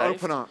never ingelegd going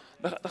to heeft.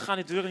 open up. Dan gaan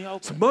die deuren niet So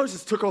open.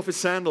 Moses took off his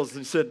sandals and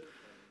he said,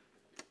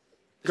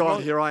 God, Mo-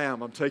 here I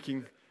am. I'm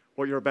taking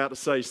what you're about to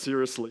say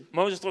seriously.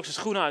 Mozes trok zijn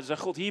schoenen uit en zei,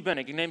 God, hier ben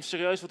ik. Ik neem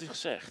serieus wat u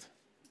gezegd.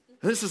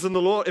 And this is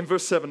in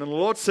verse 7. And the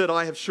Lord said, I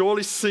have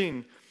surely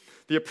seen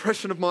the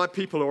oppression of my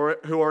people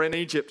who are in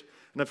Egypt,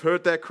 and have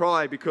heard their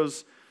cry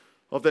because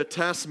of their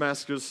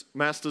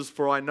taskmasters,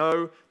 for I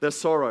know their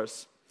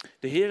sorrows.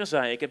 De Heere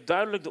zei, ik heb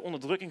duidelijk de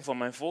onderdrukking van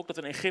mijn volk dat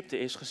in Egypte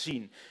is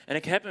gezien. En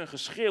ik heb hun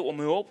geschreeuw om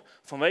hulp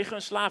vanwege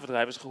hun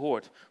slavendrijvers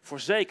gehoord.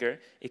 Voorzeker,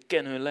 ik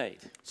ken hun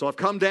leed. So I've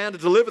come down to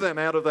deliver them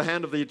out of the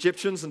hand of the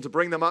Egyptians and to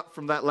bring them up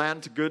from that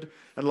land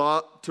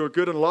to a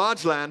good and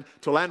large land,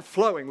 to a land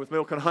flowing with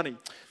milk and honey.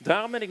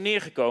 Daarom ben ik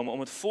neergekomen om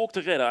het volk te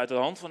redden uit de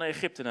hand van de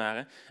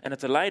Egyptenaren en het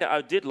te leiden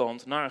uit dit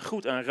land naar een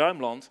goed en ruim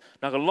land,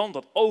 naar een land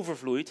dat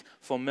overvloeit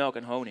van melk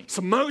en honing.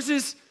 So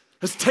Moses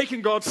has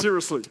taken God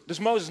seriously. Dus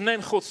Mozes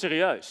neemt God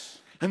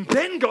serieus. And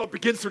then God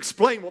begins to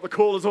explain what the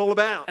call is all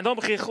about. En dan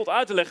begint God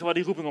uit te leggen waar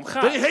die roeping om Then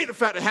you gaat. hate the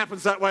fact it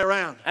happens that way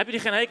around. Heb je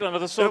die geen hekel aan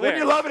dat het zo And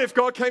wouldn't you werkt? love it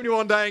if God came to you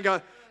one day and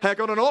go, hey, I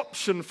got an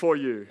option for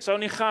you. Zou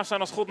het niet gaaf zijn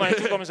als God naar je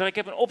toe kwam en zei, ik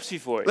heb een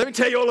optie voor je. Let me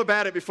tell you all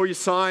about it before you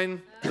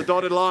sign the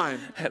dotted line.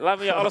 Laat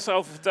me je alles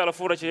erover vertellen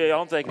voordat je je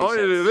handtekening Oh,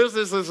 you zet.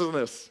 do this, and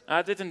this.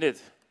 Dit en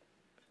dit.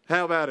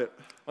 How about it?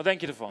 Wat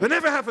denk je ervan? It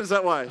never happens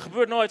that way.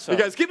 Gebeurt nooit zo.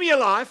 He goes, give me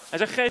your life. Hij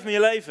zegt, geef me je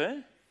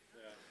leven.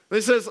 And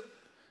he says,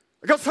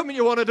 I got something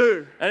you want to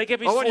do. En ik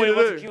heb iets I want voor je you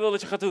to wat do. ik wil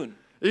dat je gaat doen.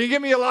 You can give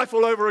me your life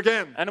all over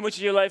again. En dan moet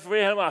je je leven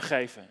weer helemaal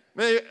geven.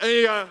 And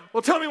you go,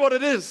 well, tell me what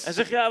it is. En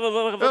zeg, ja, wat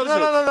No, is no, het?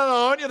 no, no,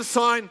 no. I want you to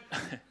sign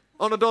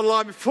on the dotted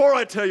line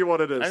before I tell you what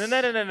it is.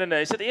 En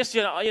nee. Zet eerst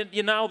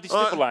je naam op die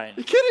stippenlijn.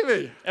 You're kidding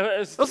me.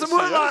 Doesn't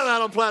work like Serieus?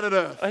 that on planet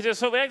Earth. Hij zegt,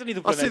 zo werkt het niet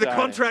op I see the planeet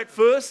Aarde. contract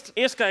first,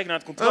 Eerst kijk naar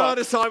het and I contract.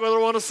 decide whether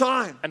I want to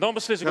sign. En dan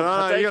beslis ik No, of ik ga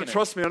no, you're going to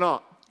tekenen. trust me or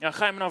not. Ja,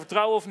 ga je me nou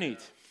vertrouwen of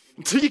niet?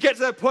 Until you get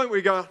to that point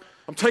where you go,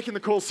 I'm taking the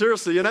call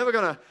seriously, you're never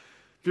going to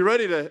be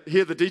ready to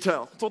hear the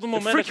detail. Tot het It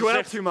moment freak dat je you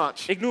out zegt, too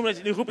much. ik noem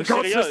het, nu roep ik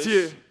God says to you,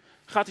 serieus.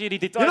 Gaat hij je die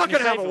details You're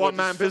niet not gonna geven? have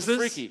a Want het is one-man te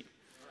business. freaky.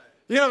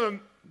 You have a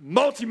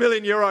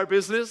multi-million euro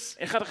business.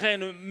 Je gaat er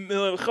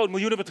geen groot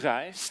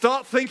miljoenenbedrijf.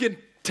 Start thinking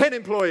 10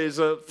 employees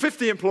or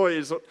 50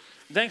 employees. Or,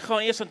 Denk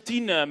gewoon eerst aan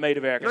 10 you're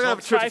medewerkers. going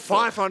to have a Dan church of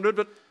 50. 500,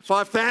 but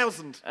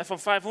 5,000. En van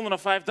 500 naar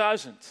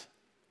 5000.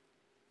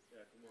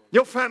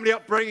 Your family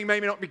upbringing may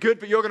not be good,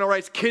 but you're going to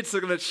raise kids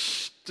that are going to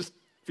just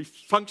be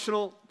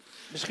functional.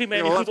 Misschien ben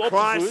je You're niet goed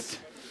gonna love opgevoed,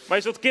 Christ. maar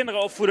je zult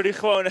kinderen opvoeden die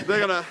gewoon, They're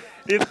going to,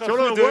 die het it's gewoon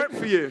all goed going to work doen.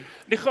 for you.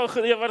 Die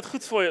gewoon, ja, waar het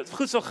goed voor je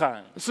goed zal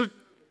gaan.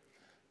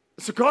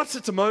 So God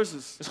said to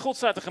Moses, Dus God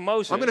zei tegen I'm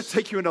going to Mozes,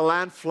 take you into a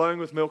land flowing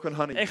with milk and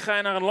honey. ik ga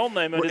je naar een land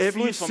nemen dit Wherever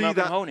you vloeit van see melk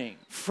en that honing.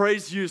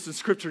 phrase used in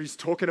Scripture, he's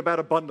talking about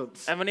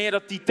abundance. En wanneer je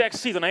dat die tekst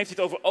ziet, dan heeft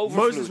hij het over Moses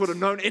would have overvloed.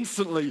 known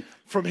instantly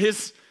from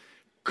his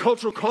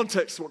cultural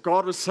context what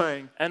God was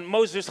saying. En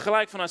Mozes wist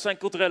gelijk vanuit zijn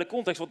culturele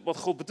context wat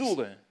God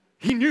bedoelde.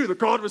 He knew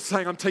that God was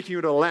saying, I'm taking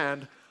you to a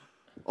land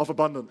of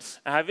abundance.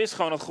 En hij wist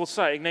gewoon dat God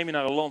zei, ik neem je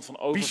naar een land van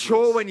Be sure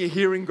overvloed. when you're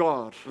hearing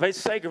God Weet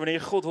zeker wanneer je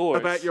God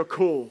about hoort, your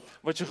call,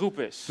 wat je roep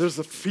is. there's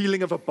a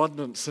feeling of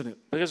abundance in it.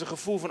 Er is een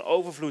gevoel van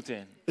overvloed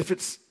in. If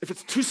it's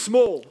too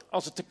small,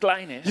 Als het te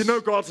klein you is,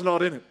 know God's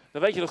not in it.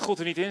 dan weet je dat God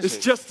er niet in It's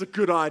zit. just a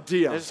good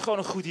idea. Het is gewoon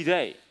een goed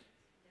idee.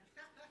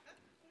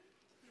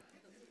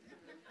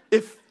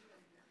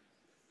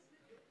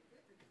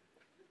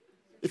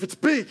 If it's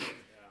big,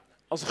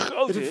 Als het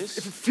groot if is,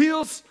 it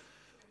feels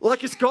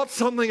like it's got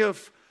something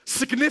of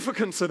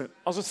significance in it,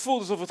 als het voelt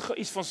alsof het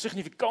iets van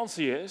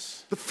significantie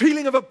is, the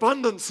feeling of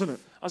abundance in it,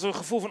 als er een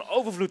gevoel van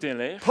overvloed in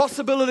ligt,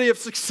 possibility of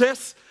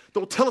success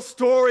that will tell a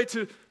story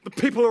to the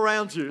people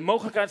around de you.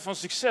 mogelijkheid van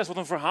succes, wat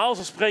een verhaal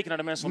zal spreken naar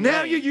de mensen om je Now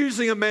heen. you're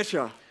using a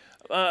measure.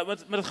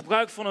 Met het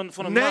gebruik van een Now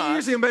you're maat,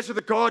 using a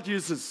measure that God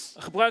uses.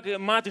 gebruik je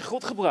een maat die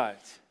God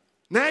gebruikt.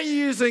 Now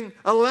you're using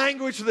a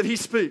language that He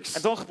speaks.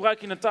 En dan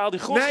gebruik je een taal die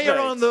God Now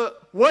you're on spreekt.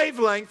 the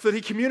wavelength that He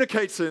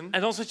communicates in.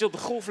 En dan zit je op de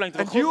golflengte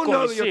And waar God you'll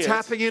know that you're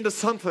communiceert. tapping into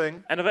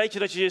something En dan weet je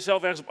dat je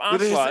jezelf ergens op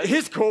that is aansluit,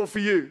 His call for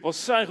you. wat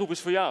zijn roep is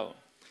voor jou.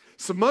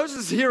 So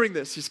Moses is hearing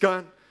this. He's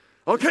going,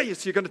 okay,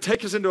 so you're going to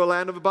take us into a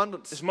land of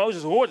abundance. Dus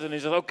Mozes hoort het en hij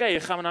zegt, oké, je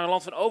gaat me naar een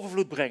land van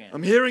overvloed brengen.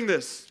 I'm hearing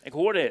this. Ik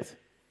hoor dit.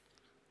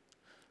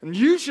 And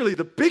usually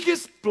the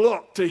biggest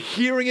block to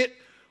hearing it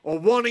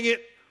or wanting it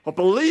or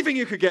believing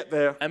you could get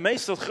there En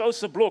meestal het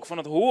grootste blok van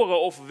het horen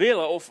of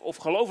willen of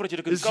geloven dat je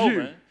er kunt Is komen,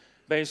 you.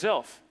 ben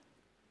jezelf.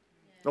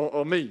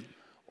 or me,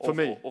 for Of,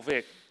 me. of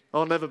ik.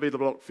 I'll never be the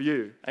block for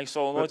you. En ik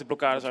zal nooit de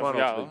blokkade zijn voor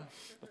try not jou. to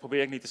Dat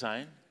probeer ik niet te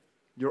zijn.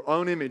 Your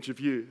own image of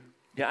you.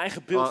 Je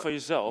eigen beeld Uh, van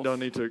jezelf. Don't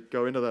need to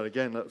go into that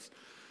again. That's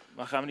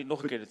Maar gaan we niet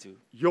nog een keer naartoe.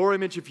 your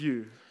image of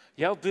you.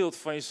 Jouw beeld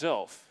van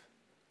jezelf.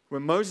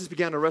 When Moses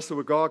began to wrestle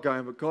with God,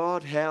 going, but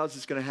God, how is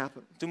this going to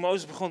happen? Toen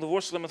Mozes begon te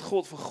worstelen met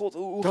God, van God,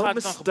 hoe Don't gaat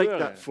het dan mistake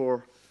gebeuren? that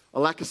for a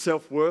lack of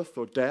self-worth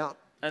or doubt.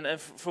 En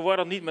verwar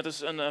dat niet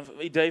met een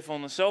idee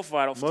van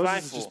zelfwaarde of Moses is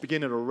twijfel. just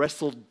beginning to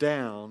wrestle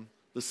down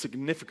the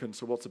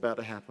significance of what's about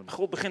to happen.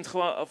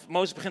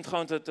 Mozes begint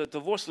gewoon te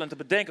worstelen en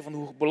te bedenken van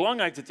hoe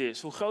belangrijk dit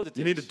is, hoe groot het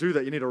You need to is. do that.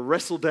 You need to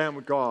wrestle down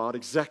with God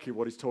exactly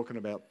what He's talking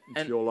about into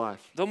And- your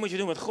life. Dat moet je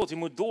doen met God. Je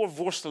moet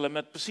doorworstelen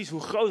met precies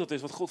hoe groot het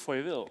is wat God voor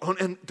je wil.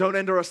 And don't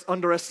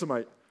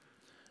underestimate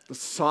the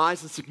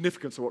size and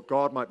significance of what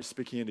God might be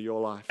speaking into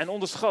your life. En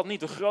onderschat niet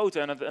de grootte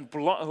en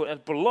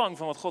het belang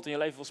van wat God in je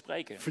leven wil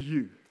spreken. For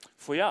you,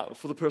 Voor jou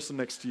for the person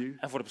next to you.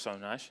 en voor de persoon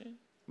naast je.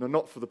 No,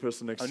 not for the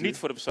person next Oh, to you. niet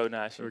voor de persoon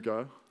naast There je. we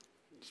go.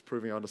 Just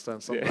proving I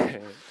understand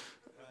something.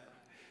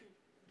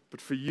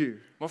 But for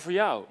you. Maar voor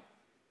jou.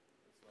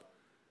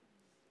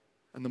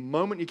 And the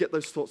moment you get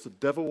those thoughts, the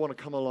devil want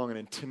to come along and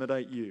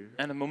intimidate you.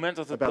 En het moment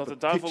dat About de the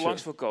duivel picture.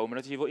 langs wil komen,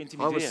 dat hij je wil I was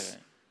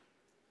intimideren.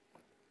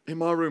 in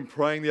my room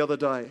praying the other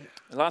day.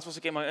 Laatst was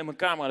ik in mijn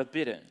kamer aan het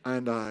bidden.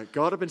 And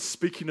God had been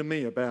speaking to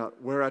me about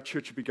where our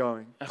church would be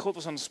going. En God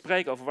was aan het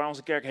spreken over waar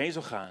onze kerk heen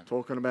zou gaan.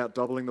 Talking about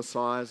doubling the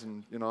size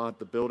and, I had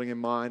the building in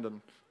mind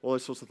and all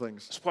those sorts of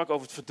things. Hij sprak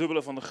over het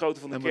verdubbelen van de grootte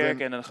van de En kerk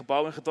waarin- en een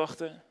gebouw in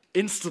gedachten.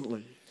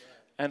 Instantly,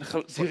 En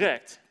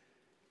direct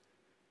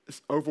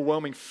this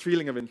overwhelming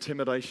feeling of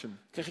intimidation.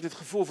 kreeg je dit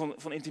gevoel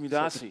van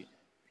intimidatie.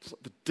 It's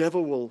like the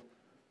devil will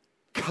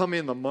come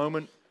in the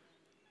moment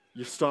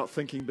you start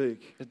thinking big.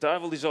 De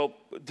duivel die zal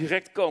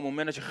direct komen op het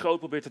moment dat je groot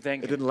probeert te It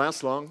denken. didn't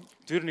last long.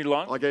 Het duurde niet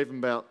lang. I gave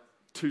him about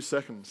 2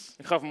 seconds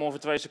Ik gaf hem ongeveer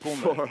 2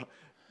 seconden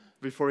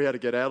before he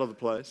had to get out of the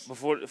place.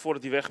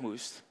 voordat hij weg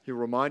moest. He'll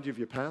remind you of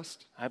your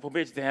past. Hij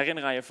probeert je te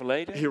herinneren aan je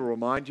verleden. He'll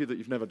remind you that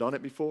you've never done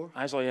it before.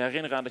 Hij zal je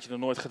herinneren aan dat je het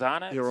nooit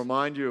gedaan He'll hebt.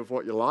 remind you of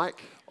what you like.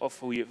 Of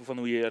hoe je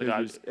He'll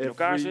eruit use in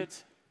elkaar every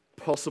zit.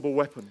 possible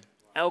weapon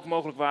Elk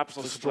mogelijk wapen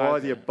zal hij destroy the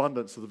gebruiken.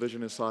 abundance of the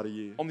vision inside of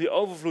you. Om die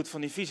overvloed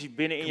van die visie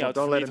binnenin Come on, jou te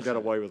don't let him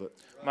get vernietigen. away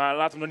with it. Maar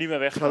laat hem er niet meer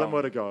Tell him weggaan.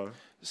 where to go.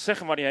 Zeg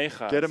hem waar hij heen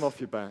gaat. Get him off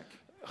your back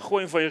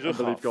Gooi hem van je and rug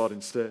believe af. God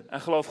instead.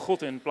 En geloof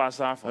God in plaats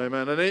daarvan.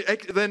 Amen.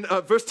 And then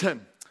verse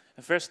 10,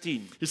 En vers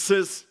 10. he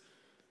says,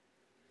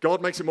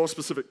 God makes it more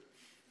specific.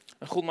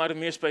 En God maakt het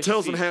meer Tells him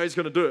specifiek. how he's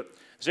going to do it.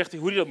 Zegt hij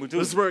hoe hij dat moet This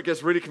is doen. where it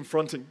gets really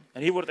confronting.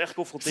 En hier wordt het echt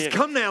He says,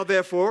 confronterend. come now,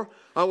 therefore,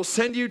 I will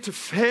send you to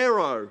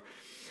Pharaoh,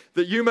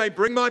 that you may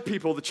bring my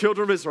people, the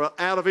children of Israel,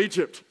 out of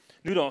Egypt.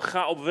 Nu dan,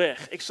 ga op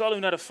weg. Ik zal u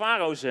naar de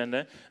farao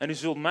zenden en u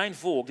zult mijn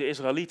volk, de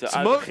Israëlieten, So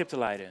uit Egypte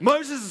leiden.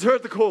 Moses has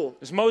heard the call,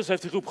 Dus Mozes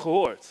heeft die roep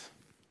gehoord.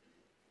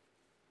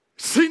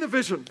 seen a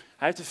vision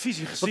Hij heeft de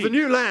visie of the gezien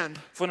new land,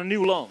 van een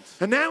nieuw land.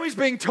 and now he's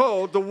being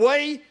told the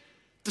way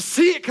to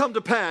see it come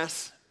to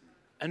pass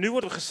En nu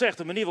wordt er gezegd,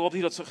 de manier waarop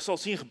hij dat zal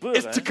zien is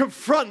gebeuren, to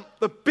confront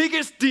the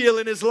biggest deal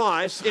in his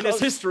life, in his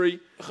history,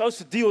 de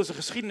grootste deal in zijn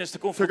geschiedenis te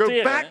to go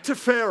confronteren, back to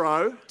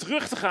Pharaoh,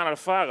 terug te gaan naar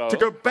de farao, to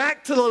go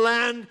back to the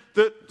land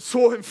that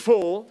saw him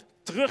fall.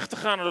 terug te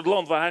gaan naar het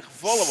land waar hij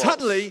gevallen was.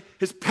 Suddenly,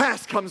 his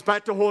past comes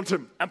back to haunt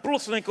him. En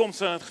plotseling komt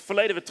zijn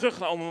verleden weer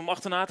terug om hem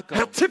achterna te How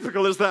komen.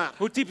 typical is that?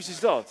 Hoe typisch is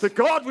dat? That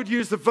God would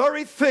use the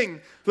very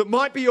thing that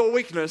might be your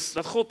weakness,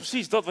 Dat God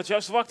precies dat wat jouw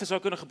zwakte zou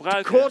kunnen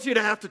gebruiken, cause you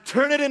to have to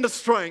turn it into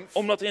strength,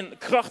 om dat in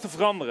kracht te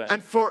veranderen.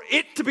 and for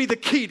it to be the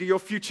key to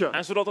your future.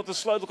 En zodat het de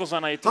sleutel kan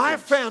zijn naar je I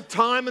have toekomst. found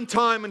time and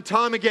time and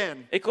time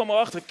again, Ik kwam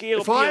erachter keer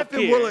op if I keer have op been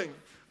keer. willing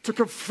to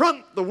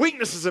confront the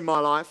weaknesses in my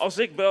life, Als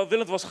ik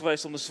welwillend was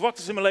geweest om de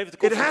zwaktes in mijn leven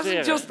te it hasn't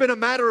just confronteren,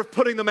 been a matter of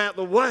putting them out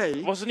the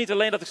way was het niet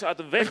alleen dat ik ze uit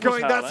de weg and moest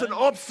going, that's halen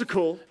an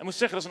obstacle. en moest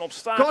zeggen dat is een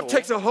God obstakel.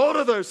 takes a hold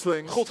of those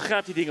things God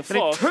grijpt die dingen and he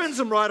vast turns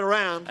them right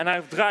around. en hij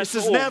He draait ze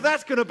says, om. now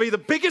that's going to be the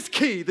biggest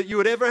key that you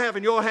would ever have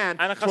in your hand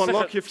En dan gaat to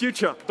unlock zeggen- your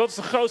future. Dat is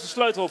de grootste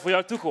sleutel voor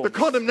jouw The toekomst.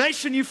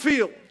 condemnation you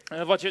feel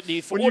Die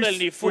when veroordeling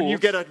die je when you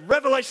voelt, get a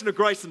revelation of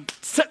grace and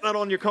set that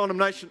on your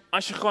condemnation,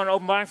 als je gewoon een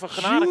openbaring van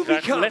genade you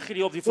krijgt, dan become leg je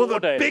die op die one of the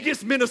veroordeling.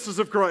 biggest ministers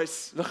of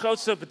grace De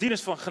grootste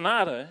bedieners van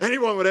genade.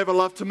 anyone would ever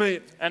love to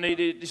meet. En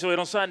die zul je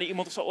dan zijn die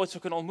iemand ooit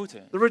zou kunnen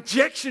ontmoeten. The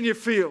rejection you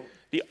feel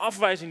Die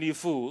afwijzing die je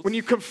voelt, when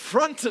you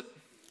confront it,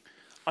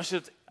 als je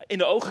het in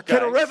de ogen get a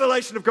kijkt,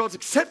 revelation of God's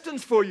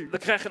acceptance for you. dan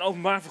krijg je een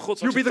openbaring van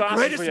Gods You'll be the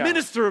acceptatie greatest voor jou.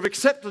 minister of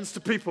acceptance to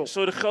people.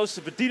 Zul je de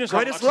grootste bediener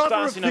zijn van Greatest lover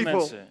of acceptatie naar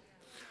people. mensen.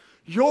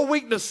 Your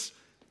weakness,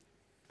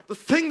 the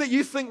thing that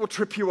you think will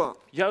trip you up,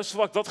 Jouw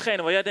zwak,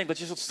 datgene waar jij denkt dat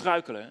je zult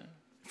struikelen.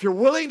 if you're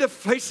willing to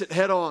face it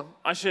head on,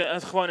 Als je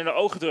het gewoon in de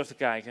ogen durft te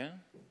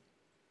kijken,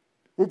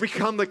 will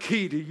become the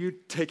key to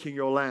you taking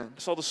your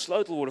land. zal de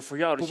sleutel worden voor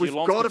jou dat But je je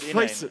we've land got to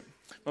kunt face it. innemen.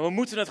 Maar we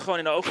moeten het gewoon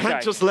in de We ogen can't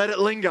kijken. just let it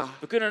linger.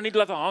 We kunnen het niet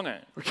laten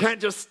hangen. We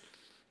can't just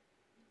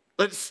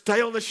let it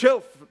stay on the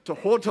shelf to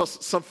haunt us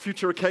at some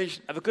future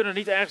occasion. En we kunnen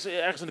het niet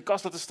ergens in de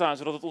kast laten staan,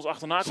 zodat het ons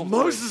achterna So komt.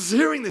 Moses is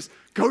hearing this.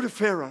 Go to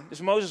Pharaoh. Dus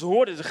Mozes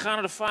hoorde het, ga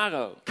naar de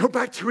farao. Go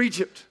back to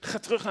Egypt. Ga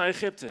terug naar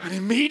Egypte. And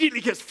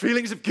immediately gets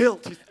feelings of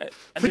guilt. He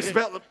En thinks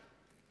direct, about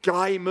the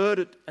guy he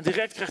murdered. en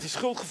direct krijgt hij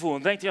schuldgevoel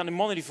en denkt hij aan die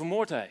man die hij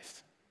vermoord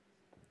heeft.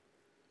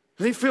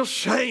 And he feels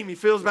shame. He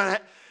feels about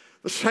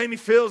the shame he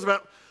feels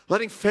about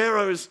letting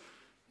Pharaoh,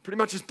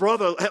 pretty much his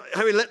brother,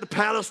 how he let the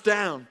palace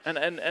down.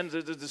 En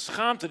de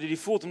schaamte die hij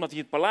voelt omdat hij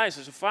in het paleis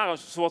is, zijn farao,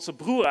 zoals zijn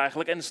broer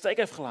eigenlijk, in de steek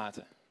heeft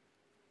gelaten.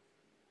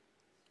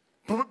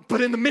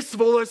 But in the midst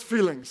of all those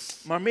feelings,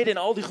 Maar midden in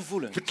al die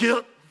gevoelens, the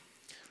guilt,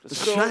 de the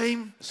schuld,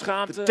 shame, de the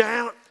schaamte,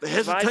 doubt, the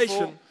twijfel,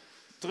 hesitation,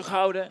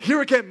 terughouden, here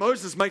again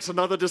Moses makes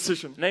another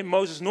decision. neemt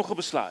Mozes nog een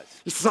besluit.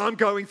 He says, I'm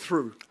going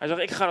through. Hij zegt,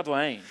 ik ga er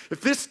doorheen. If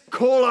this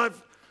call I've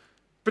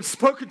been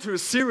spoken to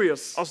is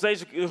serious, Als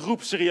deze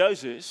roep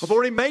serieus is, I've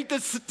already made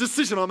this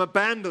decision. I'm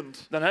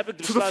abandoned dan heb ik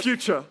de to the besluit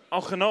future.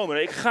 al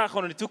genomen. Ik ga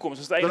gewoon in de toekomst.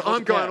 Dat is het Then enige wat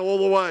I'm ik going heb. all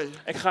the way.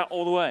 Ik ga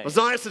all the way.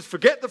 Isaiah says,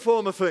 forget the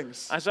former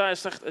things. Jesaja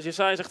zegt,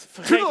 Do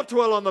vergeet not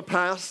dwell on the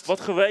past. wat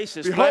geweest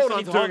is. Blijf Behold, er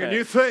I'm niet doing a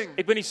new hangen. thing.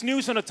 Ik ben iets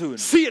nieuws aan het doen.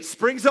 See, it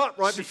springs up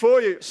right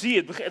before you. Zie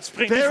je, het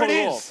springt niet There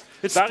gewoon it op. is.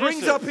 It Daar is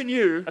springs up het. in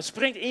you Het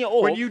springt in je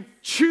when op you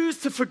choose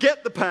to forget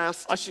the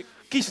past, als je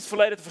kiest het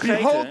verleden te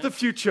behold the vergeten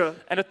future.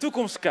 en de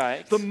toekomst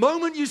kijkt. The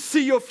moment you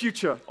see your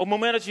future Op het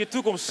moment dat je je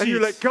toekomst and you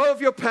let ziet go of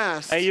your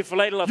past, en je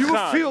verleden laat you will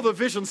feel gaan, the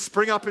vision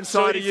spring up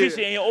zul je inside die of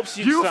visie in you. je op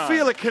zien You'll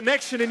feel staan. a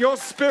connection in your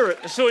spirit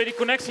Dan zul je die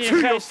connectie in to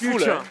je your geest future.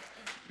 voelen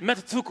met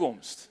de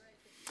toekomst.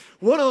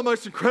 One of the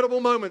most incredible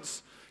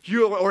moments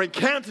or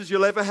encounters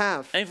you'll ever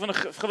have Een van de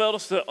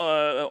geweldigste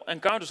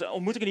encounters,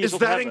 ontmoetingen die is je zult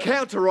that hebben,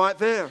 encounter right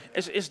there.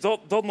 is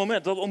dat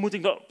moment, dat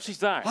ontmoeting precies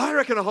daar. I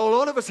reckon a whole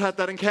lot of us had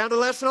that encounter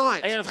last En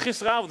night. dat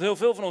gisteravond heel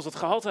veel van ons dat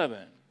gehad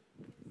hebben.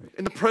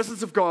 In the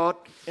presence of God,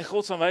 In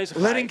Gods letting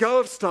aanwezigheid, go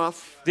of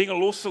stuff, dingen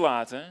los te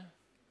laten,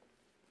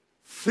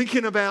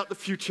 thinking about the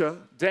future,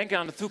 denken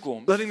aan de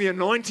toekomst. letting the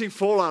anointing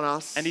fall on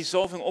us, En die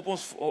zalving op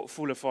ons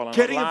voelen vallen.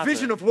 getting a laten.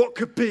 vision of what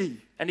could be.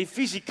 En die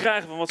visie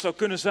krijgen van wat zou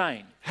kunnen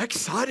zijn. How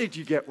excited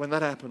you get when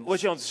that happens.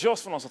 Word je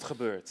enthousiast van als dat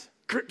gebeurt.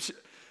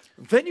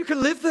 Then you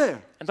can live there.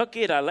 En dan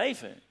kun je daar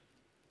leven.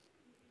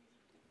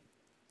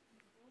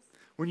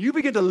 When you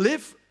begin to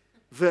live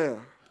there,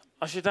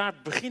 Als je daar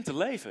begint te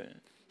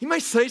leven. you may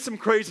say some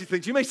crazy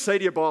things. You may say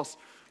to your boss,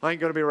 I ain't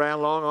going to be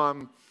around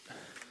long.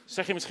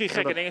 Zeg je misschien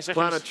gekke I'm dingen. going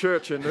to plant a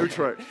church in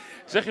Utrecht.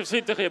 Zeg je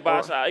misschien tegen je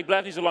baas, ik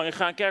blijf niet zo lang. Ik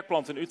ga een kerk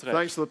planten in Utrecht.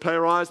 Thanks for the pay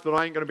rise, but I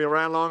ain't going to be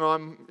around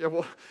long.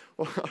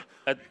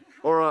 Het-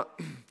 Or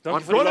Dank I'm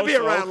je voor going die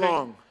to be around loonsverhoging.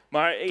 long.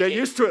 Maar Get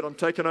used to it. I'm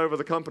taking over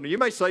the company. You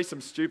may say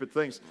some stupid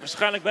things.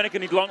 waarschijnlijk ben ik er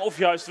niet lang of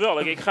juist wel.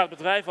 Ik ga het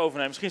bedrijf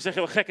overnemen. Misschien zeg je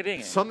wel gekke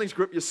dingen. Something's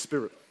gripped your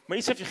spirit. Maar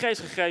iets heeft je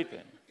geest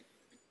gegrepen.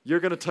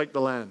 You're going to take the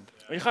land.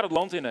 Maar je gaat het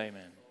land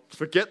innemen.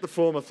 Forget the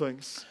former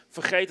things.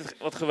 Vergeet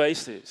wat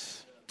geweest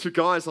is. Two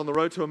guys on the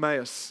road to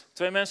Emmaus.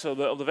 2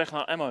 mensen op de weg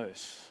naar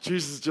Emmaus.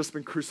 Jesus has just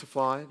been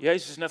crucified.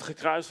 Jezus is net And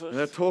gekruisigd.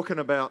 they're talking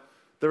about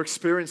their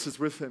experiences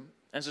with him.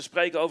 En ze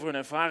spreken over hun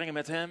ervaringen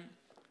met hem.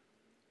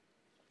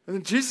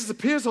 And then Jesus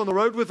appears on the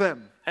road with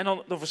them. En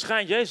dan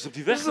verschijnt Jezus op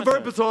die This weg is a met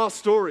very hem. bizarre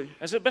story. En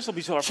het is best wel een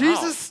bizar verhaal.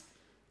 Jesus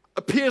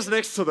appears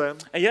next to them,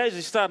 En Jezus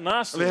die staat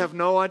naast and they hen. have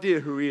no idea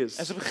who he En is.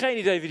 ze hebben geen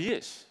idee wie die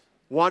is.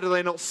 Why do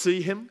they not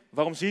see him?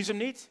 Waarom zien ze hem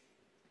niet?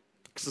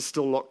 Because they're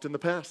still locked in the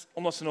past.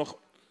 Omdat ze nog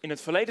in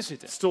het verleden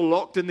zitten. Still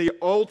locked in the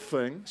old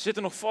thing, Ze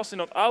zitten nog vast in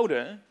dat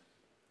oude.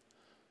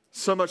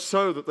 so much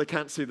so that they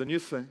can't see the new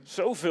thing.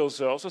 Zoveel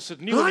zelfs, dat ze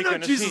het nieuwe I niet know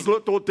kunnen Jesus zien.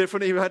 looked all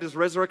different. He had his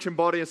resurrection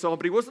body and so on,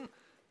 but he wasn't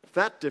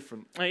that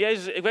different. En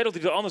Jezus, ik weet dat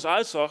hij er anders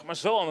uitzag, maar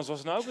zo anders was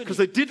het nou ook weer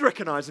Because niet. they did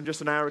recognize him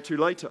just an hour or two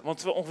later.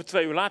 Want ongeveer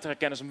 2 uur later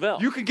herkennen ze hem wel.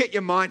 You can get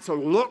your mind so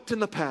locked in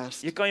the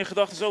past, Je kan je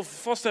gedachten zo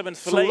vast hebben in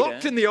het so locked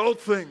verleden, in the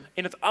old thing.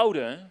 in het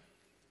oude.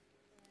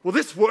 Well,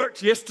 this worked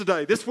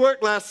yesterday. This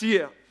worked last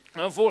year.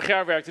 En vorig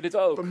jaar werkte dit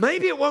ook. But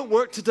maybe it won't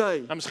work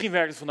today. Maar misschien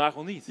werkt het vandaag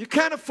wel niet. You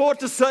can't afford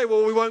to say,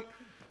 well,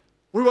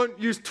 we won't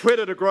use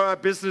Twitter to grow our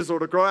business or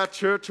to grow our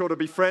church or to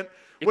be friends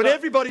when can't-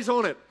 everybody's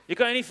on it. Je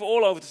kan je niet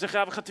veroorloven te zeggen,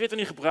 ja, we gaan Twitter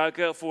niet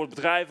gebruiken voor het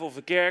bedrijf of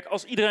de kerk,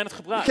 als iedereen het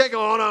You gebruikt. can't go,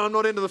 oh no, I'm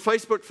not into the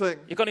Facebook thing.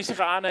 Je kan niet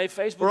zeggen, ah nee,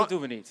 Facebook, dat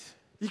doen we niet.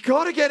 You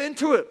gotta get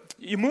into it.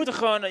 Je moet er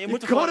gewoon, You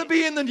gotta be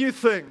in the new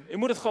thing. je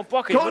moet het gewoon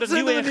pakken. Je moet God's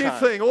het nieuwe into the new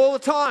ingaan. thing all the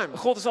time.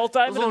 God is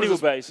altijd As met een long as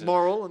nieuwe it's bezig.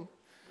 moral and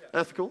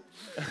ethical.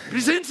 But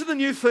he's into the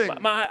new thing.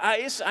 Maar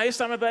hij is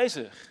daarmee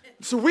bezig.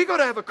 So we got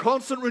to have a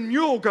constant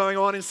renewal going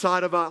on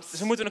inside of Dus us.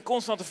 we moeten een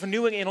constante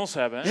vernieuwing in ons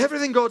hebben.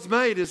 Everything God's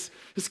made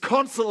is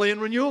constantly in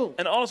renewal.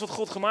 En alles wat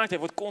God gemaakt heeft,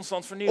 wordt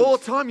constant All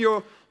vernieuwd. the time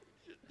your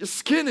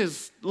skin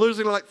is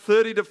losing like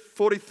 30 to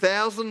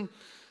 40,000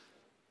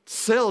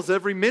 cells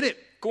every minute.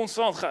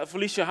 Constant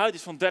verlies je huid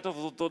iets van 30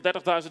 tot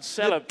 30.000 They're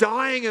cellen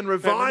dying and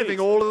reviving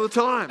all of the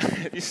time.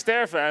 die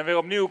sterven en weer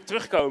opnieuw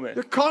terugkomen.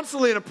 You're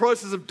constantly in a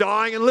process of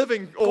dying and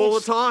living all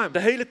the time. De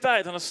hele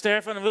tijd aan het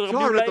sterven en dan wil er So I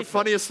opnieuw read the leven.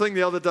 funniest thing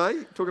the other day,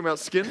 talking about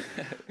skin.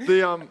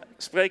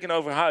 Spreken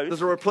over huid.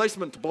 There's a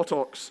replacement to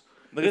Botox.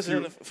 Er is If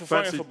you een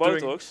vervanger fancy voor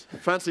botox.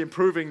 fancy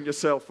improving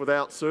yourself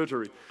without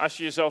surgery. Als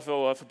je jezelf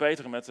wil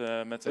verbeteren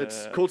met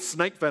It's called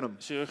snake venom.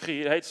 chirurgie.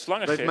 Het heet They've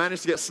slangengif.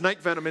 managed to get snake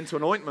venom into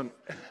an ointment.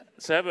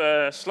 Ze hebben When you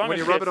rub it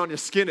slangengif on your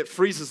skin, it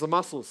freezes the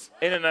muscles.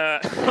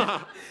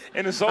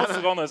 in een zalf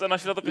veranderd. En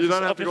als je dat op You don't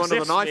je, have op to je go under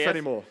gezicht the knife smeert,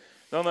 anymore.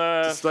 dan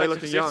stay gaat je looking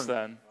gezicht young.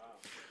 staan.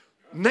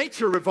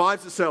 Nature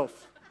revives itself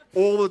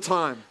all the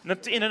time.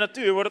 In de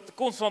natuur wordt het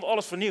constant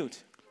alles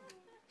vernieuwd.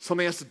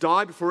 Something has to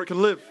die before it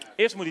can live.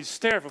 Eerst moet iets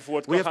sterven voor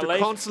het We kan have gaan to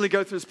leven. constantly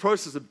go through this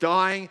process of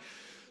dying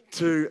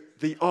to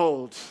the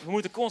old. We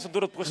moeten constant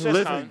door het proces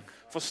living gaan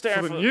van For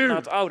sterven the new. naar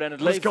het oude en het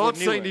What is leven voor God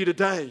het saying to nieuwe.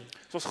 you today?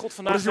 Zoals God What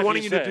vandaag is He tegen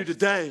wanting je you to do zegt.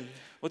 today?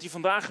 Wat hij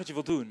vandaag wat je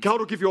wil doen. God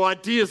will give you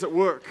ideas at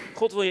work,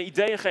 God wil je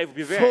ideeën geven op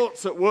je werk.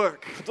 thoughts at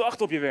work,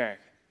 Gedachten op je werk.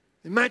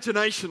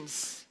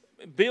 imaginations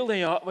Beelden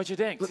in je wat je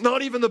denkt. that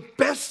not even the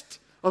best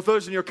of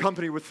those in your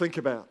company would think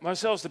about. Maar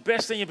zelfs de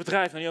beste in je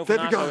bedrijf er niet over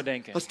They na go, zouden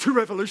denken. that's too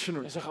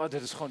revolutionary. En zeggen, oh,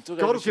 dit is gewoon te God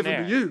will give them to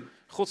revolutionair. you.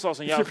 God zal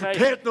ze aan If jou you're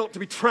geven. prepared not to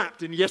be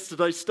trapped in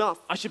yesterday's stuff.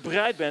 Als je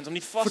bereid bent om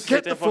niet vast te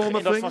Forget zitten the former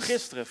in dat van things.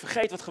 gisteren.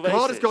 Vergeet wat God has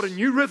geweest got a is.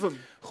 new rhythm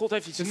God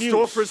heeft iets in store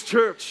nieuws for His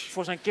church.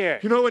 voor zijn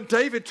kerk. You know,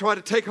 when David tried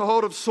to take a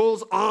hold of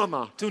Saul's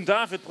armor, Toen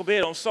David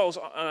probeerde om Saul's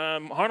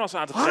harnas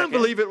aan te I don't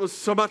trekken. believe it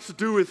was so much to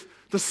do with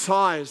the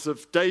size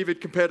of David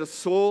compared to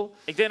Saul.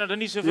 Ik denk dat het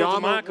niet The zoveel te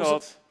armor maken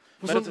had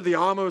wasn't met that the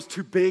armor was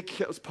too big.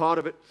 That was part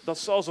of it. dat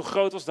Saul zo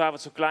groot was,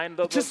 David zo klein.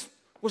 It just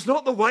was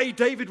not the way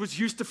David was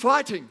used to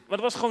fighting. Maar dat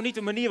was gewoon niet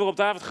de manier waarop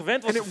David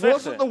gewend was And te it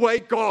wasn't vechten. the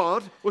way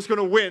God was going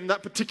to win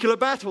that particular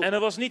battle. En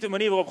dat was niet de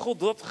manier waarop God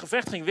dat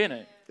gevecht ging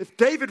winnen. If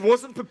David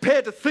wasn't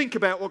prepared to think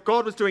about what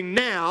God was doing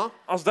now,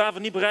 Als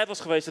David niet bereid was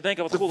geweest te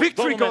denken wat the God op dat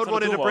victory moment God aan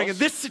het wanted to doen bring in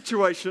was. this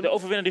situation, De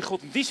overwinning die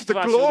God in die the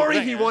situatie wilde glory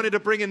He brengen. wanted to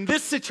bring in this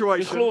De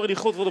situation. glorie die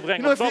God wilde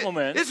brengen You op know, dat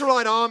moment. if the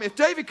Israelite army, if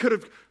David could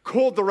have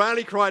called the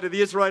rally cry to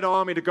the Israelite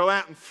army to go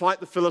out and fight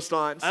the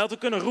Philistines, Hij had ook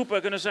kunnen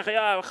roepen, kunnen zeggen,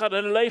 ja, we gaan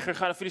het hele leger,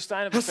 gaan de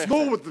Filistijnen how small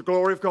bevechten. would the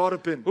glory of God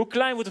have been? Hoe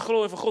klein moet de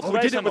glorie van God Oh, we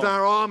geweest did it zijn with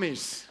nog? our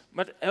armies.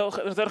 Met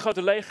het hele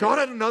grote leger. God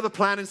had another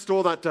plan in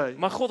store that day.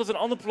 Maar God had een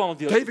ander plan op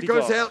die David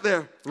goes dag. out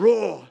there,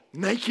 raw,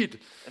 naked,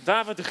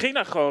 David ging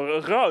daar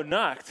gewoon rauw,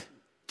 naakt.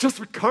 just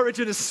with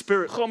courage in his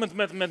spirit, Gewoon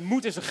met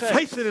moed in zijn geest.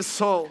 faith in his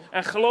soul.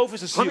 En geloof in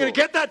zijn I'm ziel. going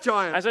to get that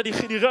Hij giant.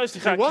 zei, die reus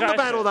die ga He ik won the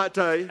battle krijgen. that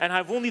day En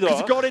hij won die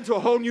because he dag. got into a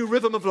whole new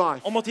rhythm of life.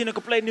 Omdat hij in een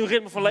compleet nieuw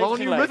ritme van A leven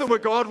whole ging new rhythm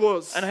leven. where God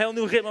was. En een heel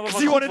nieuw ritme Because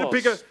waarvan he God wanted a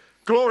was. bigger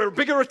glory, a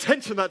bigger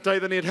attention that day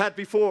than he had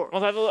before.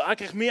 Want hij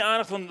kreeg meer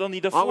aandacht dan hij I will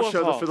daarvoor show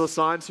the had.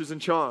 Philistines who's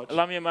in charge.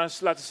 Laat me je maar eens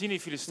laten zien, die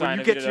When you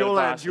Filistijnen. get wie to er your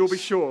de land, baas you'll be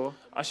is. sure.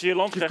 Als je je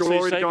land Give krijgt, zul je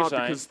glory to zeker God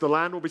zijn because the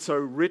land will be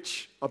so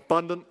rich,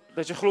 abundant.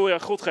 dat je glorie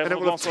aan God geeft. And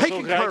it Want het will land have zal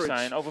zo taken rijk courage.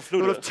 zijn, It will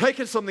overvloedig. have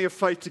taken something of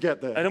faith to get En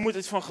there. dan moet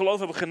het van geloof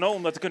hebben genomen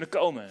om daar te kunnen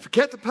komen.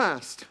 Forget the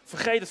past.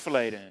 Vergeet het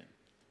verleden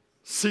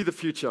See the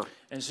future.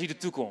 en zie de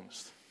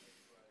toekomst.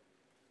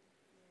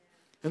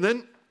 And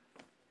then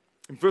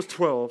in verse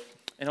 12,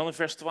 En dan in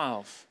vers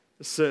 12.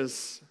 it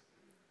says,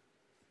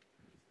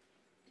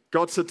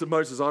 God said to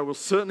Moses, I will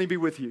certainly be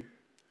with you.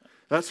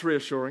 That's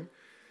reassuring.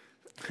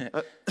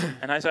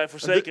 En hij zei,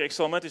 voorzeker, ik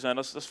zal met u zijn.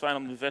 Dat is fijn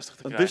om bevestigd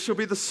te And this krijgen. shall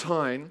be the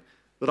sign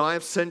that I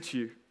have sent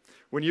you.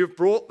 When you have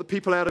brought the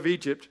people out of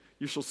Egypt,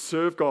 you shall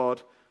serve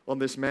God on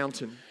this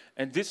mountain.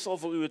 En dit zal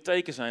voor u het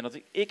teken zijn dat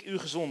ik u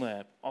gezonden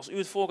heb. Als u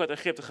het volk uit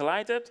Egypte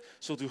geleid hebt,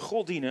 zult u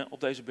God dienen op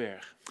deze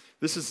berg.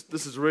 This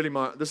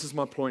is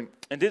my point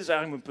En dit is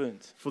eigenlijk mijn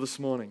punt for this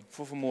morning.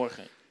 voor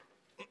vanmorgen.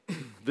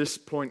 This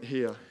point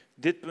here.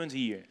 Dit punt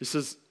hier. He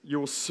says, you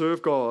will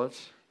serve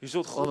God U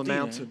zult on God the dienen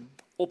mountain.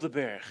 op de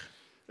berg.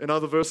 In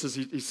other verses,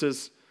 he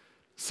says,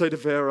 say to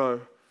Pharaoh,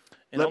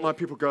 In let andere-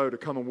 my people go to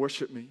come and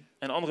worship me.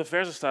 En andere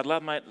versen staat,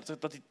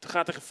 dat hij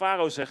gaat tegen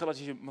Farao zeggen dat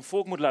je mijn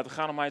volk moet laten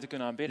gaan om mij te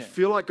kunnen You aanbidden.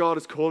 feel like God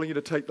is calling you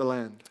to take the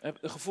land. Heb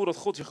het gevoel dat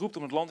God je roept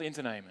om het land in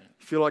te nemen.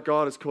 You feel like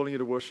God is calling you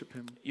to worship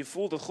him. Je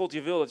voelt dat God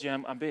je wil dat je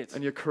hem aanbidt.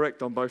 And you're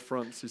correct on both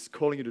fronts. He's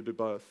calling you to do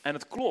both. En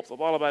het klopt op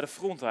allebei de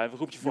fronten. Hij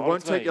roept je voor You alle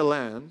won't take twee.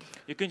 your land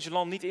Je kunt je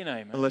land niet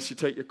innemen unless you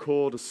take your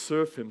call to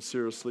serve him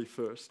seriously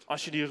first.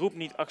 als je die roep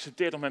niet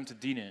accepteert om hem te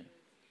dienen.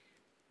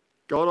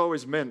 God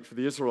always meant for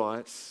the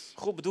Israelites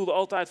God bedoelde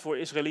altijd voor to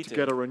get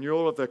Israëlieten a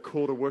renewal of their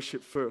call to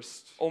worship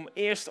first. om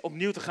eerst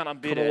opnieuw te gaan Come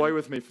aanbidden away en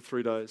with me for 3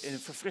 een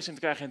days. verfrissing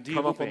te krijgen in die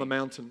Come up on the roeping.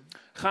 mountain.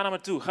 Ga naar me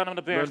toe, ga naar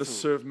de Learn berg to toe.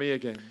 serve me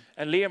again.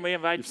 En leer mij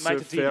You've te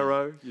served dienen.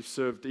 Pharaoh. You've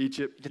served Egypt.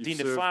 Je You've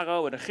diende served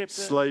Farao en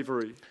Egypte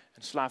slavery.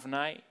 en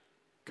slavernij.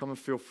 Come and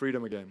feel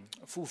freedom again.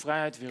 Voel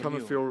vrijheid weer Come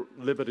and opnieuw.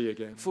 feel liberty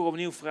again. Voel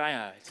opnieuw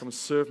vrijheid. Come and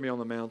serve me on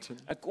the mountain.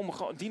 En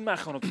dien mij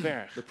gewoon op de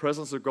berg. The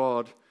presence of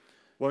God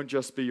won't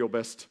just be your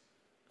best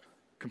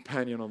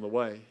companion on the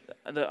way.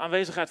 En de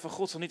aanwezigheid van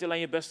God zal niet alleen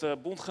je beste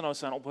bondgenoot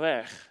zijn op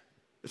weg.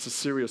 It's a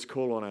serious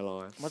call on our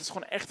lives. Maar het is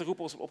gewoon echt een roep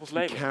op ons Be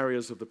leven.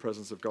 carriers of the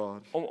presence of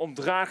God. Om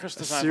dragers te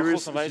As zijn van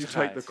Gods serious as you take the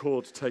aanwezigheid.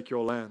 call to take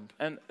your land,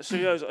 En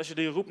serieus, als je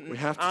die roep we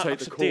have to take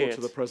the call to the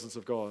accepteert, presence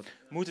of God.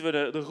 moeten we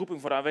de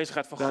roeping voor de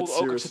aanwezigheid van That God ook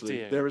seriously.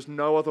 accepteren. There is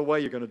no other way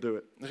you're going to do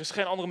it. Er is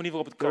geen andere manier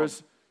waarop het There kan.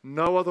 is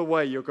no other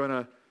way you're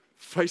going to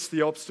face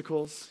the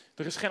obstacles,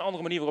 Er is geen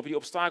andere manier waarop je die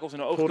obstakels in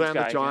de pull ogen kunt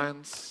down the kijken.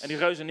 giants, En die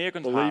reuzen neer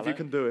kunt believe you halen.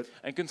 can do it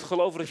En kunt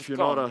geloven dat if je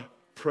het you're not kan.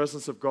 a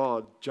presence of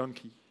God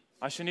junkie.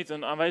 Als je niet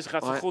een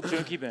aanwezigheid van I- God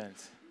junkie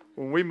bent.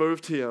 When we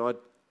moved here, I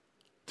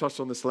touched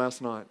on this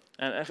last night.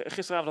 En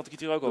gisteravond had ik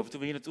het hier ook over, toen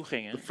we hier naartoe The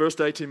gingen. first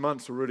 18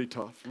 months were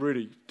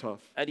really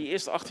tough. En die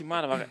eerste 18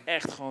 maanden waren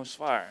echt gewoon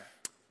zwaar.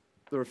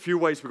 There are a few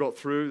ways we got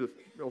through.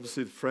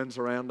 Obviously, the friends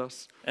around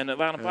us. En er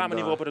waren een paar And,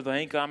 manieren waarop we er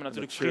doorheen kwamen.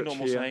 Natuurlijk the vrienden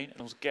om ons church heen.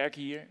 En onze kerk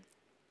hier.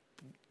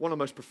 One of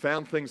the most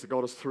profound things that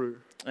got us through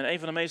En een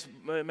van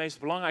de meest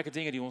belangrijke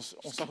dingen,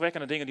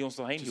 ontzagwekkende dingen die ons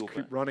doorheen just hielpen.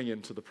 keep running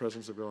into the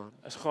presence of God.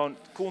 Is gewoon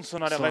constant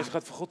naar de Zo'n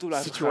aanwezigheid van toe The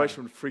blijven gaan.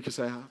 situation would freak us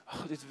out.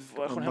 Oh, dit wordt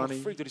gewoon helemaal money.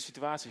 freak door de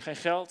situatie. Geen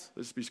geld.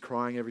 Lisby's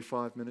crying every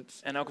 5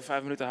 minutes. En elke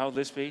 5 minuten houdt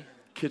Lispy.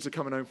 Kids are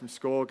coming home from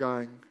school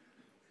going,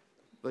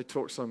 they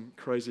talk some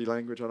crazy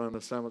language. I don't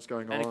understand what's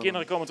going En de on.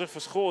 kinderen komen terug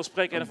van school,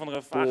 spreken een I'm of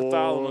andere vage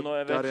taal. En we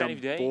hebben Daddy, geen I'm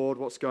idee. bored.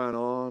 What's going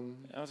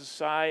on? Ja, wat is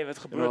saai, wat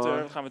gebeurt Ja.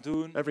 er, wat gaan we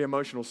doen? Every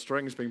emotional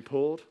string's being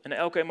pulled. En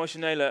elke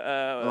emotionele,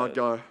 And I'd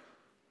go,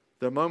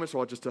 there are moments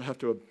where I just have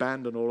to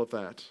abandon all of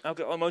that.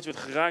 elke emotie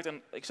werd geraakt.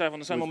 En ik zei van,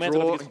 er zijn momenten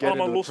Withdraw dat and ik het get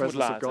allemaal into the los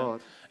moet presence of laten.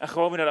 God. En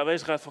gewoon weer naar de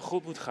aanwezigheid van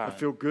God moet I gaan.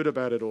 feel good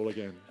about it all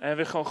again. En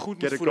weer gewoon goed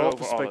moet Get a voelen God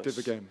over alles.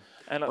 perspective again.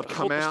 En I'd God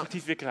come out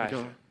perspectief weer and go,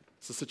 krijgen.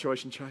 has the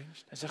situation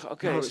changed? En zeggen,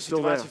 oké, No, is de it's still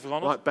there. situatie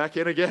veranderd? Right, back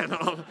in again.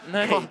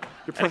 Nee. You're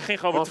En ik ging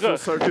gewoon weer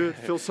feels terug. so good,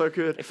 feels so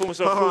good. Ik voel me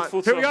zo All goed, right,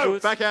 voelt here we zo go,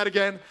 goed. back out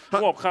again.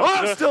 Kom op, gaan we Oh,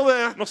 terug. still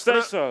there. Nog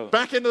steeds zo.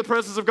 Back into the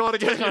presence of God again.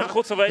 Terug naar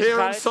Gods Here on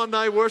aanwezigheid.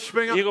 Sunday,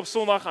 worshiping. Hier op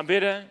zondag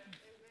aanbidden.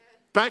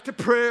 Back to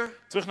prayer.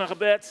 Terug naar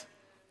gebed.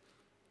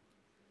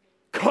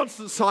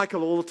 Constant cycle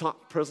all the time.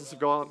 Presence of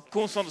God.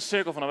 Constante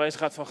cirkel van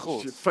aanwezigheid van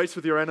You're God. faced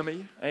with your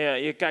enemy. En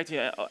je kijkt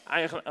je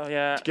eigen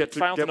Get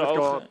vijand in de with God.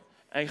 ogen.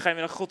 En je gaat weer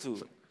naar God toe.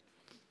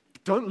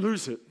 Don't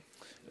lose it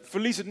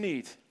Verlies het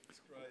niet.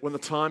 when the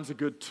times are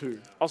good too.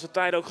 Als de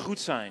tijden ook goed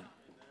zijn.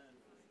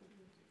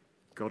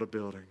 Got a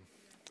building.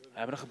 We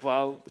hebben een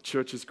gebouw. The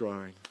church is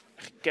growing.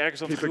 Kerk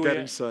is aan het People are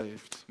getting groeien.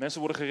 saved Mensen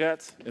worden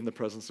gered. in the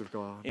presence of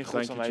God. In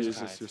Gods Thank you, Jesus.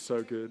 aanwezigheid.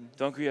 You're so good.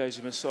 Dank u Jezus,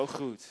 u bent zo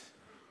goed.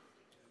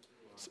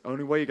 It's the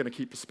only way you're going to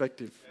keep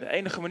perspective. De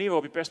enige manier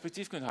waarop je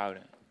perspectief kunt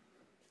houden.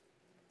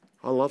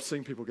 I love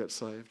seeing people get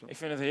saved. Ik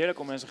vind het heerlijk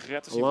om mensen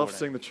gered te I zien love worden.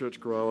 seeing the church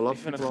grow. I love Ik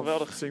vind het people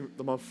geweldig. seeing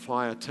them on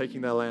fire,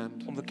 taking their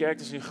land. Om de kerk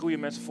te zien groeien,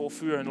 mensen vol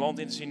vuur hun land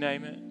in te zien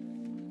nemen.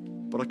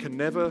 But I can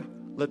never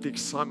let the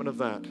excitement of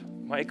that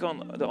Maar ik kan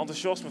de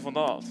enthousiasme van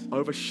dat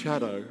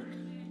overshadow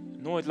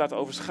nooit laten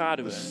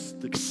overschaduwen.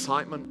 the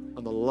excitement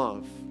and the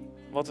love.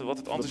 Wat het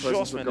presence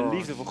enthousiasme of en de God.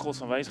 liefde voor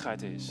Gods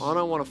aanwezigheid is. I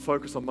don't want to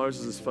focus on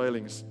Moses'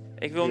 failings.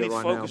 Ik wil here niet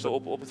right now, focussen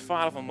but- op het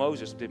falen van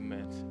Mozes op dit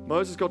moment.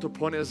 Moses got to a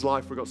point in his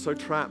life where he got so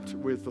trapped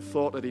with the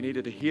thought that he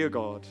needed to hear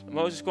God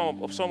Mozes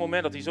kwam op zo'n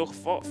moment dat hij zo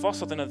vast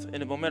zat in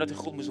het moment dat hij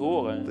God moest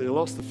horen. that he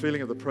lost the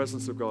feeling of the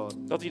presence of God.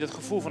 Dat hij het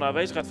gevoel van de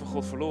aanwezigheid van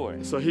God verloor.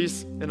 So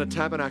he's in a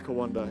tabernacle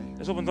one day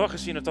Dus op een dag is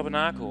hij in het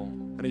tabernakel.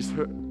 and he's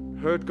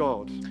heard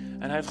God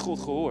En hij heeft God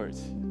gehoord.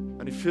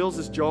 and he feels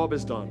his job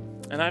is done.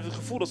 En hij heeft het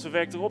gevoel dat zijn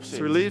werk erop So he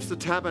zit. leaves the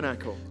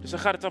tabernacle. Dus hij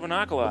gaat het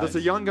tabernakel There's a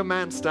uit. younger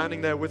man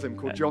standing there with him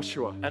called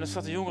Joshua. En er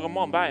staat een jongere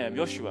man bij hem,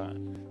 Joshua.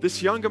 This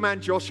younger man,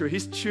 Joshua,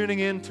 he's tuning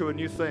in to a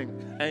new thing.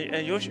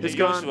 En He's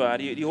Joshua,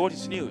 die hoort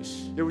iets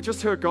nieuws. Yeah, we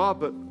just heard God,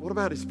 but what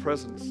about his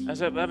presence? En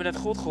we hebben net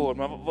God gehoord,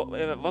 maar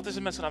wat is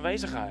er met zijn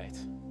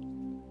aanwezigheid?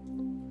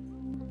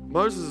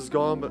 Moses is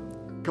gone, but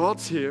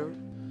God's here.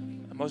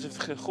 En Mozes heeft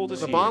gezegd, God is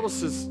The Bible hier.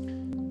 says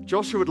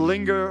Joshua would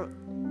linger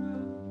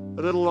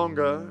a little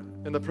longer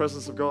in the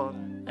presence of God.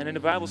 En in de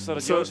Bijbel staat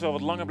dat So- Jozua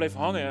wat langer bleef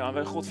hangen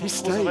aan Gods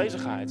stayed.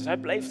 aanwezigheid. Dus hij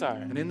bleef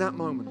daar. And in that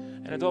moment,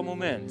 En op dat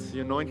moment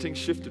the anointing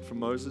shifted from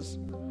Moses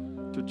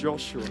to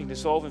Joshua. ging de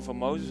zalving van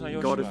Mozes naar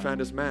God had Jozua. found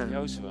his man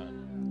Jozua.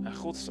 En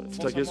God to vond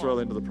take zijn Israel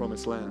man. into the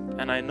promised land.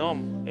 En hij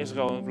nam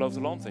Israël in het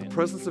beloofde land in. The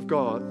presence of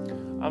God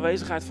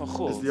Aanwezigheid van is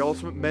God the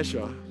ultimate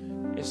measure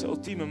is de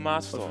ultieme of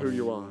maatstaf who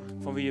you are.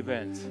 van wie je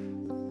bent.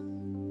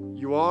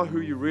 You are who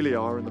you really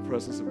are in the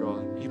presence of God.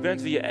 Je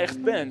bent wie je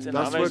echt bent in de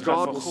That's where aanwezigheid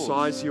God van will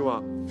God. size you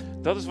up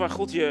Dat is waar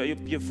God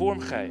je vorm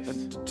geeft.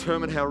 and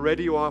determine how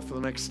ready you are for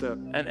the next step.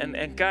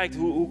 En kijkt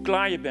hoe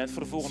klaar je bent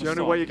voor de It's the volgende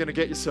only way stap. you're going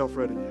to get yourself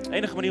ready. De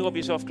enige manier waarop je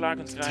jezelf klaar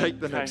kunt Take the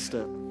next krijgen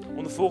step,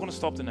 om de volgende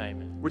stap te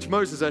nemen. which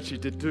Moses actually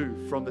did do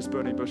from this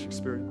burning bush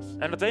experience.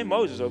 En dat deed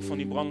Mozes ook van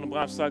die brandende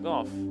braamstruik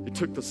af. He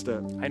took the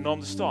step. Hij nam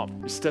de stap.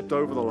 He stepped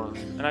over the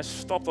line. En hij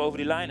stapte over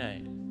die lijn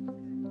heen.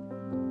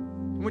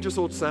 And we just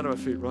all stand on our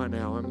feet right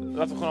now. And Laten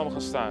we gewoon allemaal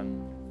gaan staan.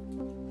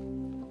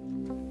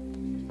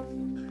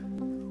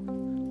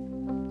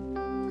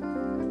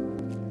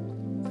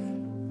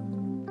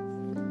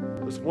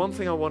 there's one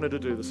thing I wanted to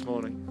do this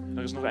morning,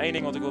 Er is nog één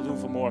ding wat ik wil doen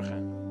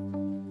vanmorgen.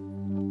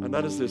 and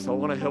that is this. I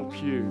want to help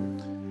you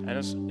En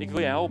dus, ik wil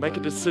je helpen make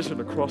a decision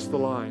across the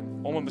line.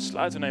 om een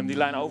besluit te nemen die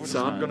lijn over te So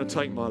I'm gaan. going to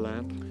take my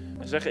land.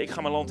 En zeggen, ik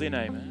ga mijn land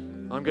innemen.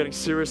 I'm getting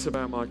serious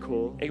about my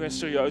call. Ik ben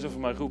serieus over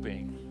mijn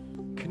roeping.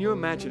 Can you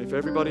imagine if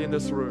everybody in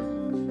this room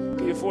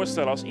Kun je je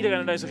voorstellen als iedereen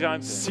in deze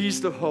ruimte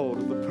seized the hold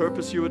of the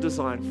purpose you were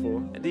designed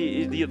for?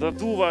 die dat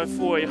doel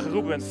waarvoor je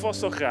geroepen bent vast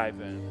zal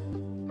grijpen.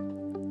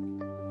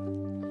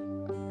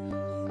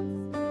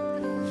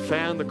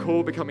 Found the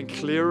call becoming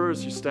clearer as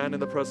you stand in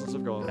the presence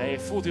of God. En je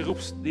voelt die roep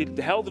die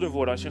helderder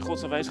worden als je in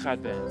Gods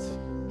aanwezigheid bent.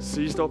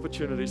 Seized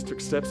opportunities, took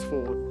steps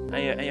forward.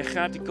 En je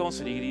grijpt die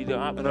kansen die er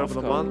And over the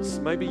afkomen. months,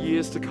 maybe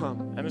years to come,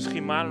 En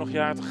misschien maanden nog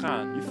jaren te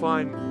gaan. you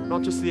find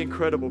not just the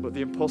incredible, but the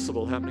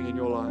impossible happening in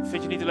your life.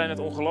 Vind je niet alleen het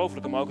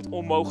ongelofelijke, maar ook het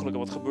onmogelijke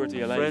wat gebeurt in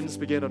je leven. Friends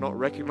begin to not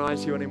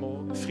recognize you anymore.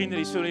 Vrienden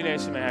die zullen niet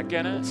eens meer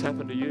herkennen. What's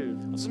happened to you?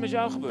 Wat is er met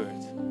jou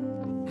gebeurd?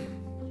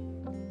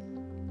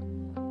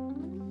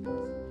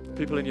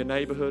 People in your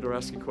neighborhood are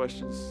asking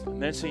questions.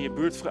 Mensen in je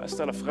buurt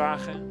stellen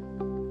vragen.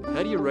 How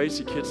do you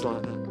raise your kids like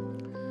that?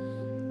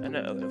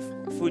 En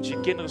voed je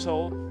kinderen zo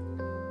op?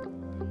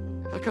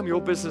 How come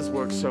your business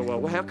works so well?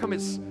 Well, how come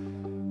it's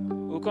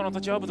Hoe kan het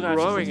dat jouw bedrijf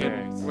zo goed growing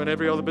werkt? when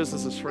every other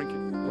business is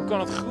shrinking? Hoe kan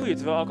het groeien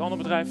terwijl elk ander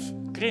bedrijf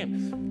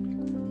krimpt?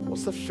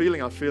 What's the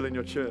feeling I feel in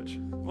your church?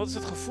 Wat is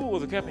het gevoel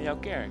dat ik heb in jouw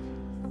kerk?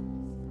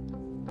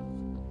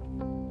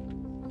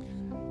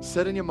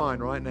 Set in your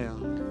mind right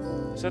now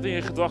Zet in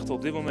je gedachten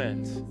op dit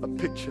moment a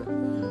picture.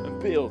 een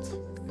beeld.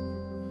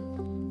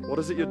 What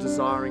is it you're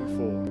desiring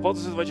for? Wat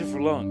is het wat je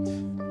verlangt?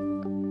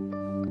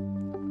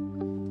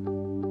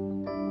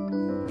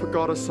 Put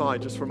God aside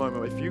just for a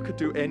moment. If you could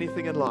do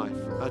anything in life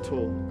at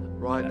all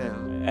right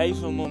now,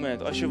 Even een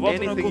moment. Als je wat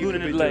dan ook Anything wil you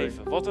doen in could het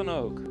be leven, wat dan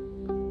ook.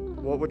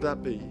 what would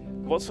that be?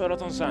 Wat zou dat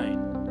dan zijn?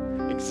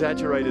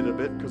 Exaggerate it a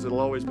bit because it'll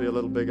always be a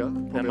little bigger. En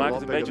Probably a maak lot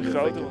het een bigger beetje than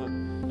you're groter,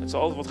 thinking. want het zal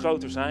altijd wat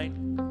groter zijn.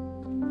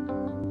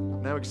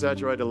 Now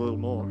exaggerate it a little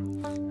more.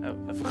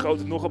 En vergroot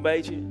het nog een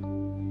beetje.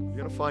 You're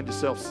going to find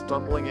yourself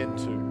stumbling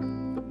into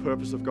the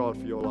purpose of God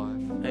for your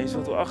life. En je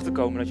zult erachter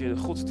komen dat je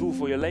Gods doel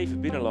voor je leven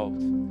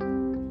binnenloopt.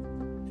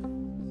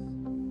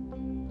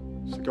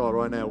 So God,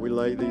 right now we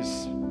lay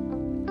these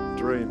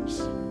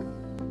dreams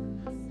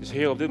Dus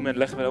Heer, op dit moment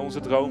leggen wij onze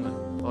dromen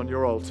on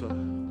your altar.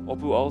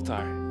 op uw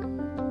altaar.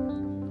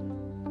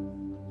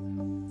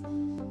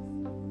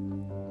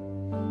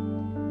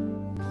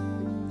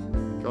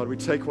 God, we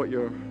take what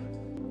you're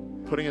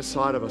putting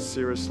aside of us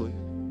seriously.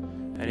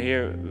 En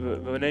Heer,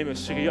 we nemen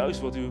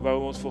serieus waar u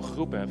ons voor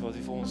geroepen hebt, wat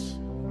u voor ons...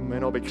 It may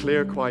not be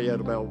clear quite yet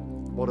about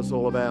what it's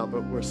all about,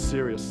 but we're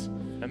serious.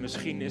 En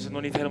misschien is het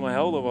nog niet helemaal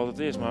helder wat het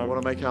is, We maar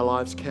want to make our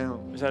lives count.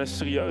 we zijn er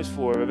serieus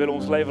voor. We willen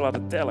ons leven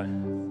laten tellen.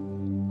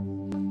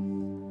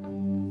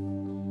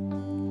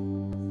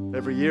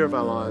 Every year of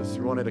our lives,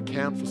 we want it to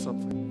count for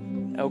something.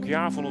 Elk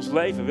jaar van ons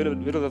leven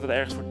willen we dat het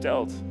ergens voor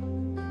telt.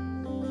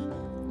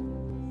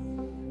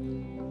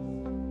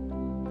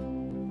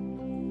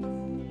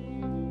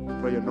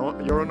 Pray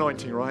your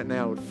anointing right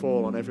now would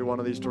fall on every one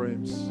of these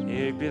dreams.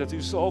 Heer, ik bid dat uw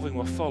salving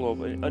mag vallen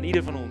op aan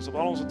ieder van ons, op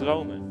al onze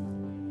dromen.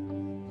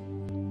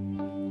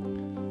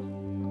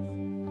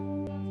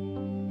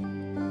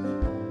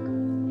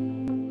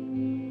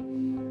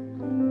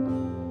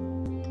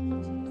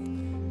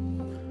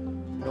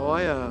 You know,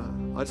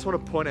 I just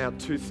want to point out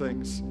two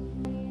things.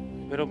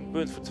 Ik ben op een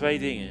punt voor twee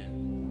dingen.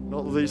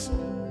 Not that these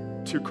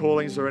two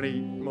callings are any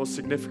more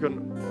significant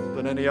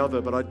than any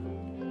other, but I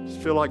just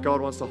feel like God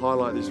wants to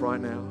highlight these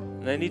right now.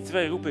 Nee, niet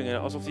twee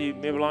roepingen, alsof die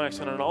meer belangrijk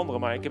zijn dan een andere.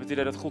 Maar ik heb het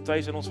idee dat God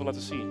deze in ons wil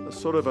laten zien. There's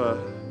sort of a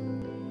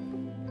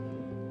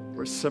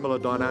very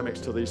similar dynamics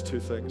to these two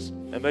things.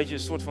 Een beetje een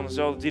soort van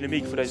dezelfde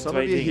dynamiek voor deze Some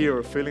twee of you dingen.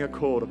 here are feeling a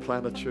call to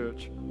plant a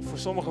church. Voor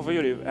sommigen van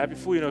jullie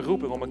voel je een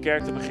roeping om een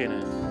kerk te beginnen.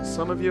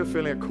 Some of you are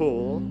feeling a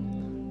call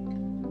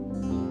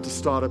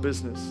start a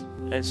business.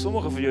 En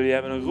sommigen van jullie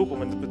hebben een roep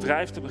om een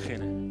bedrijf te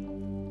beginnen.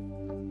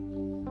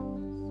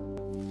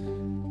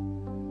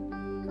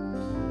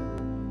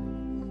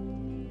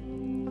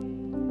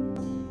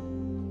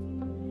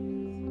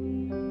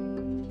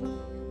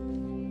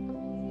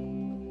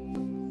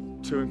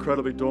 Two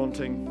incredibly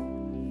daunting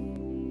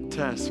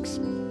tasks.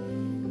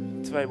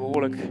 2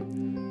 behoorlijk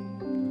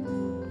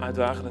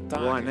uitdagende Right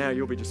taken. now,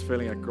 you'll be just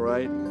feeling a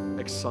great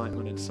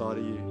excitement inside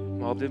of you.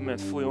 Maar op dit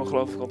moment voel je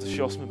ongelooflijk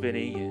enthousiasme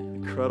binnenin je.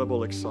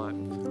 Incredible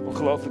excitement.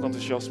 Ongelooflijk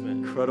enthousiasme.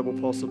 Incredible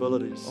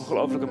possibilities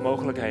Ongelooflijke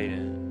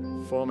mogelijkheden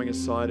forming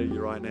inside of you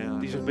right now.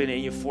 die zich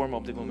binnenin je vormen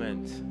op dit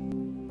moment.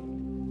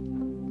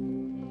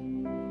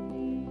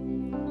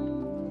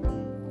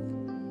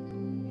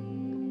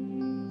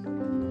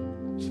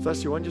 So if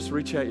that's you, why don't you just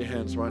reach out your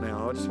hands right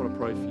now? I just want to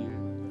pray for you.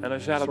 En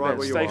als jij dat That's right bent,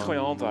 where you steek are. gewoon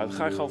je hand uit.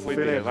 Ga gewoon voor je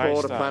Feeling bidden, a waar je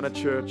call to plant a staat.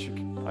 church.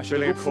 Als je de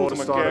Feeling roep a call voelt to om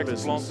een start a kerk te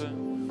business.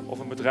 planten of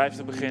een bedrijf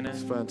te beginnen,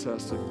 It's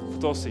fantastic.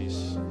 fantastisch.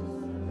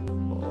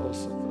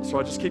 Awesome. So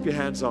I just keep your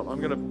hands up. I'm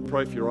going to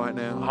pray for you right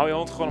now. Hou je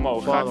hand gewoon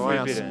omhoog, ga ik Father, voor I je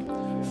ask bidden.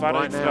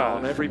 Vader, ik Right now, on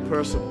vraag every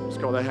person who's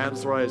got their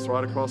hands raised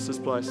right across this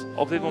place.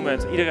 op dit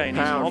moment iedereen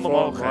die zijn Power hand and form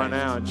omhoog right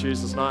heeft, now in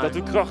Jesus' name. dat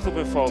u kracht op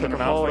hun valt in Take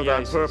de a naam hold van of that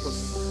Jezus.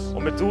 purpose.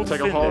 Om het doel te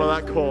Take a hold of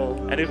vinden that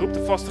call. en die roep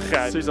te vast te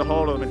grijpen. Seize a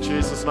hold of them in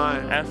Jesus' name.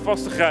 En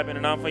vast te grijpen in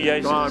de naam van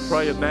Jezus. God, I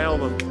pray you nail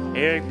them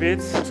Heer, ik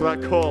bid to that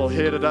call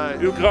here today.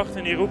 uw kracht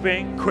in die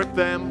roeping. Equip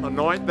them,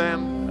 anoint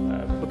them,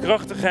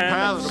 Bekrachtig hen,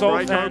 Power and zalf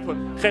break hen. open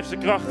Geef ze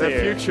kracht, their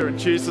Heer. future in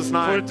Jesus' Voor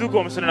name. de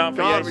toekomst in de naam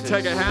van God, we take a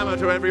Jezus. hammer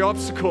to every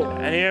obstacle.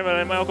 En Heer, we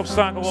nemen elk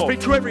obstakel op. Speak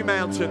to every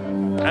mountain.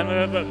 En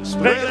we Let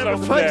spreken het every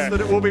over de face berg. that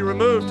it will be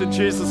removed in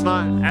Jesus'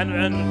 name.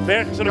 En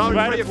bergen zullen God, we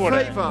pray verwijderd your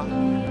worden.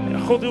 favor,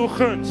 God, uw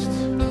gunst,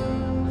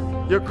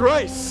 your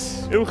grace,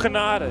 uw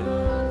genade,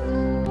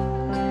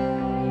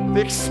 the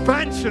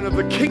expansion of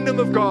the kingdom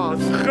of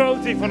God.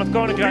 vergroting van het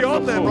koninkrijk Be van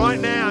on them God.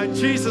 right now in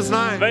Jesus'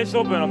 name. Wees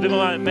op hen op dit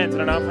moment in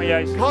de naam van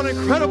Jezus. God,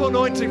 incredible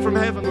anointing from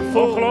heaven will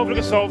fall.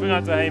 Ongelooflijke zalving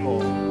uit de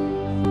hemel.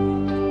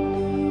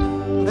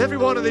 And every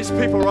one of these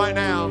people right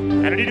now,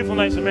 En in ieder van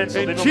deze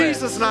mensen op in dit moment.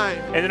 Jesus' name.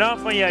 In de naam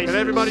van And Jezus.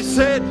 everybody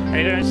said, En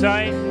iedereen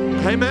zei,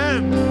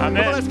 amen.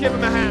 Amen. Come on, let's give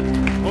him a hand.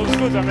 God is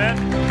goed, amen.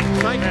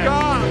 Thank Amen.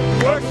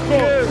 God. Work for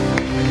you.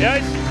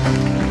 Juist.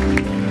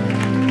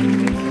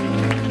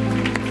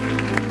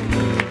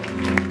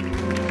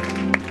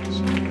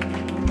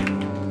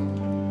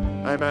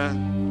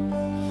 Amen.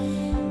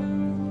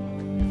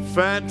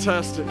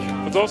 Fantastic.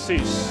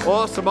 Fantastisch.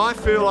 Awesome. I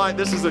feel like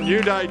this is a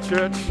new day,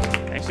 church.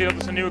 En ik zie dat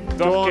het een nieuwe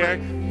dag,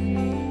 kerk.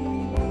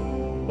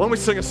 Why don't we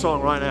sing a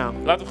song right now?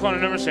 Laten we gewoon een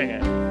nummer zingen.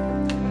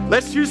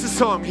 Let's use the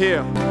song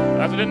here.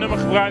 Laten we dit nummer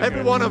gebruiken.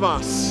 Every one of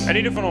us. En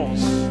ieder van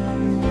ons.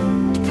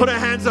 Put our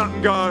hands up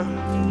and go.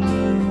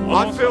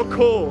 I feel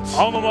called.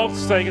 Handen omhoog te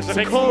steken. Zeg,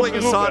 There's ik a voel me calling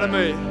inside of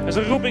geroepen. me. Er is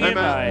een roeping in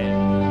Amen. mij.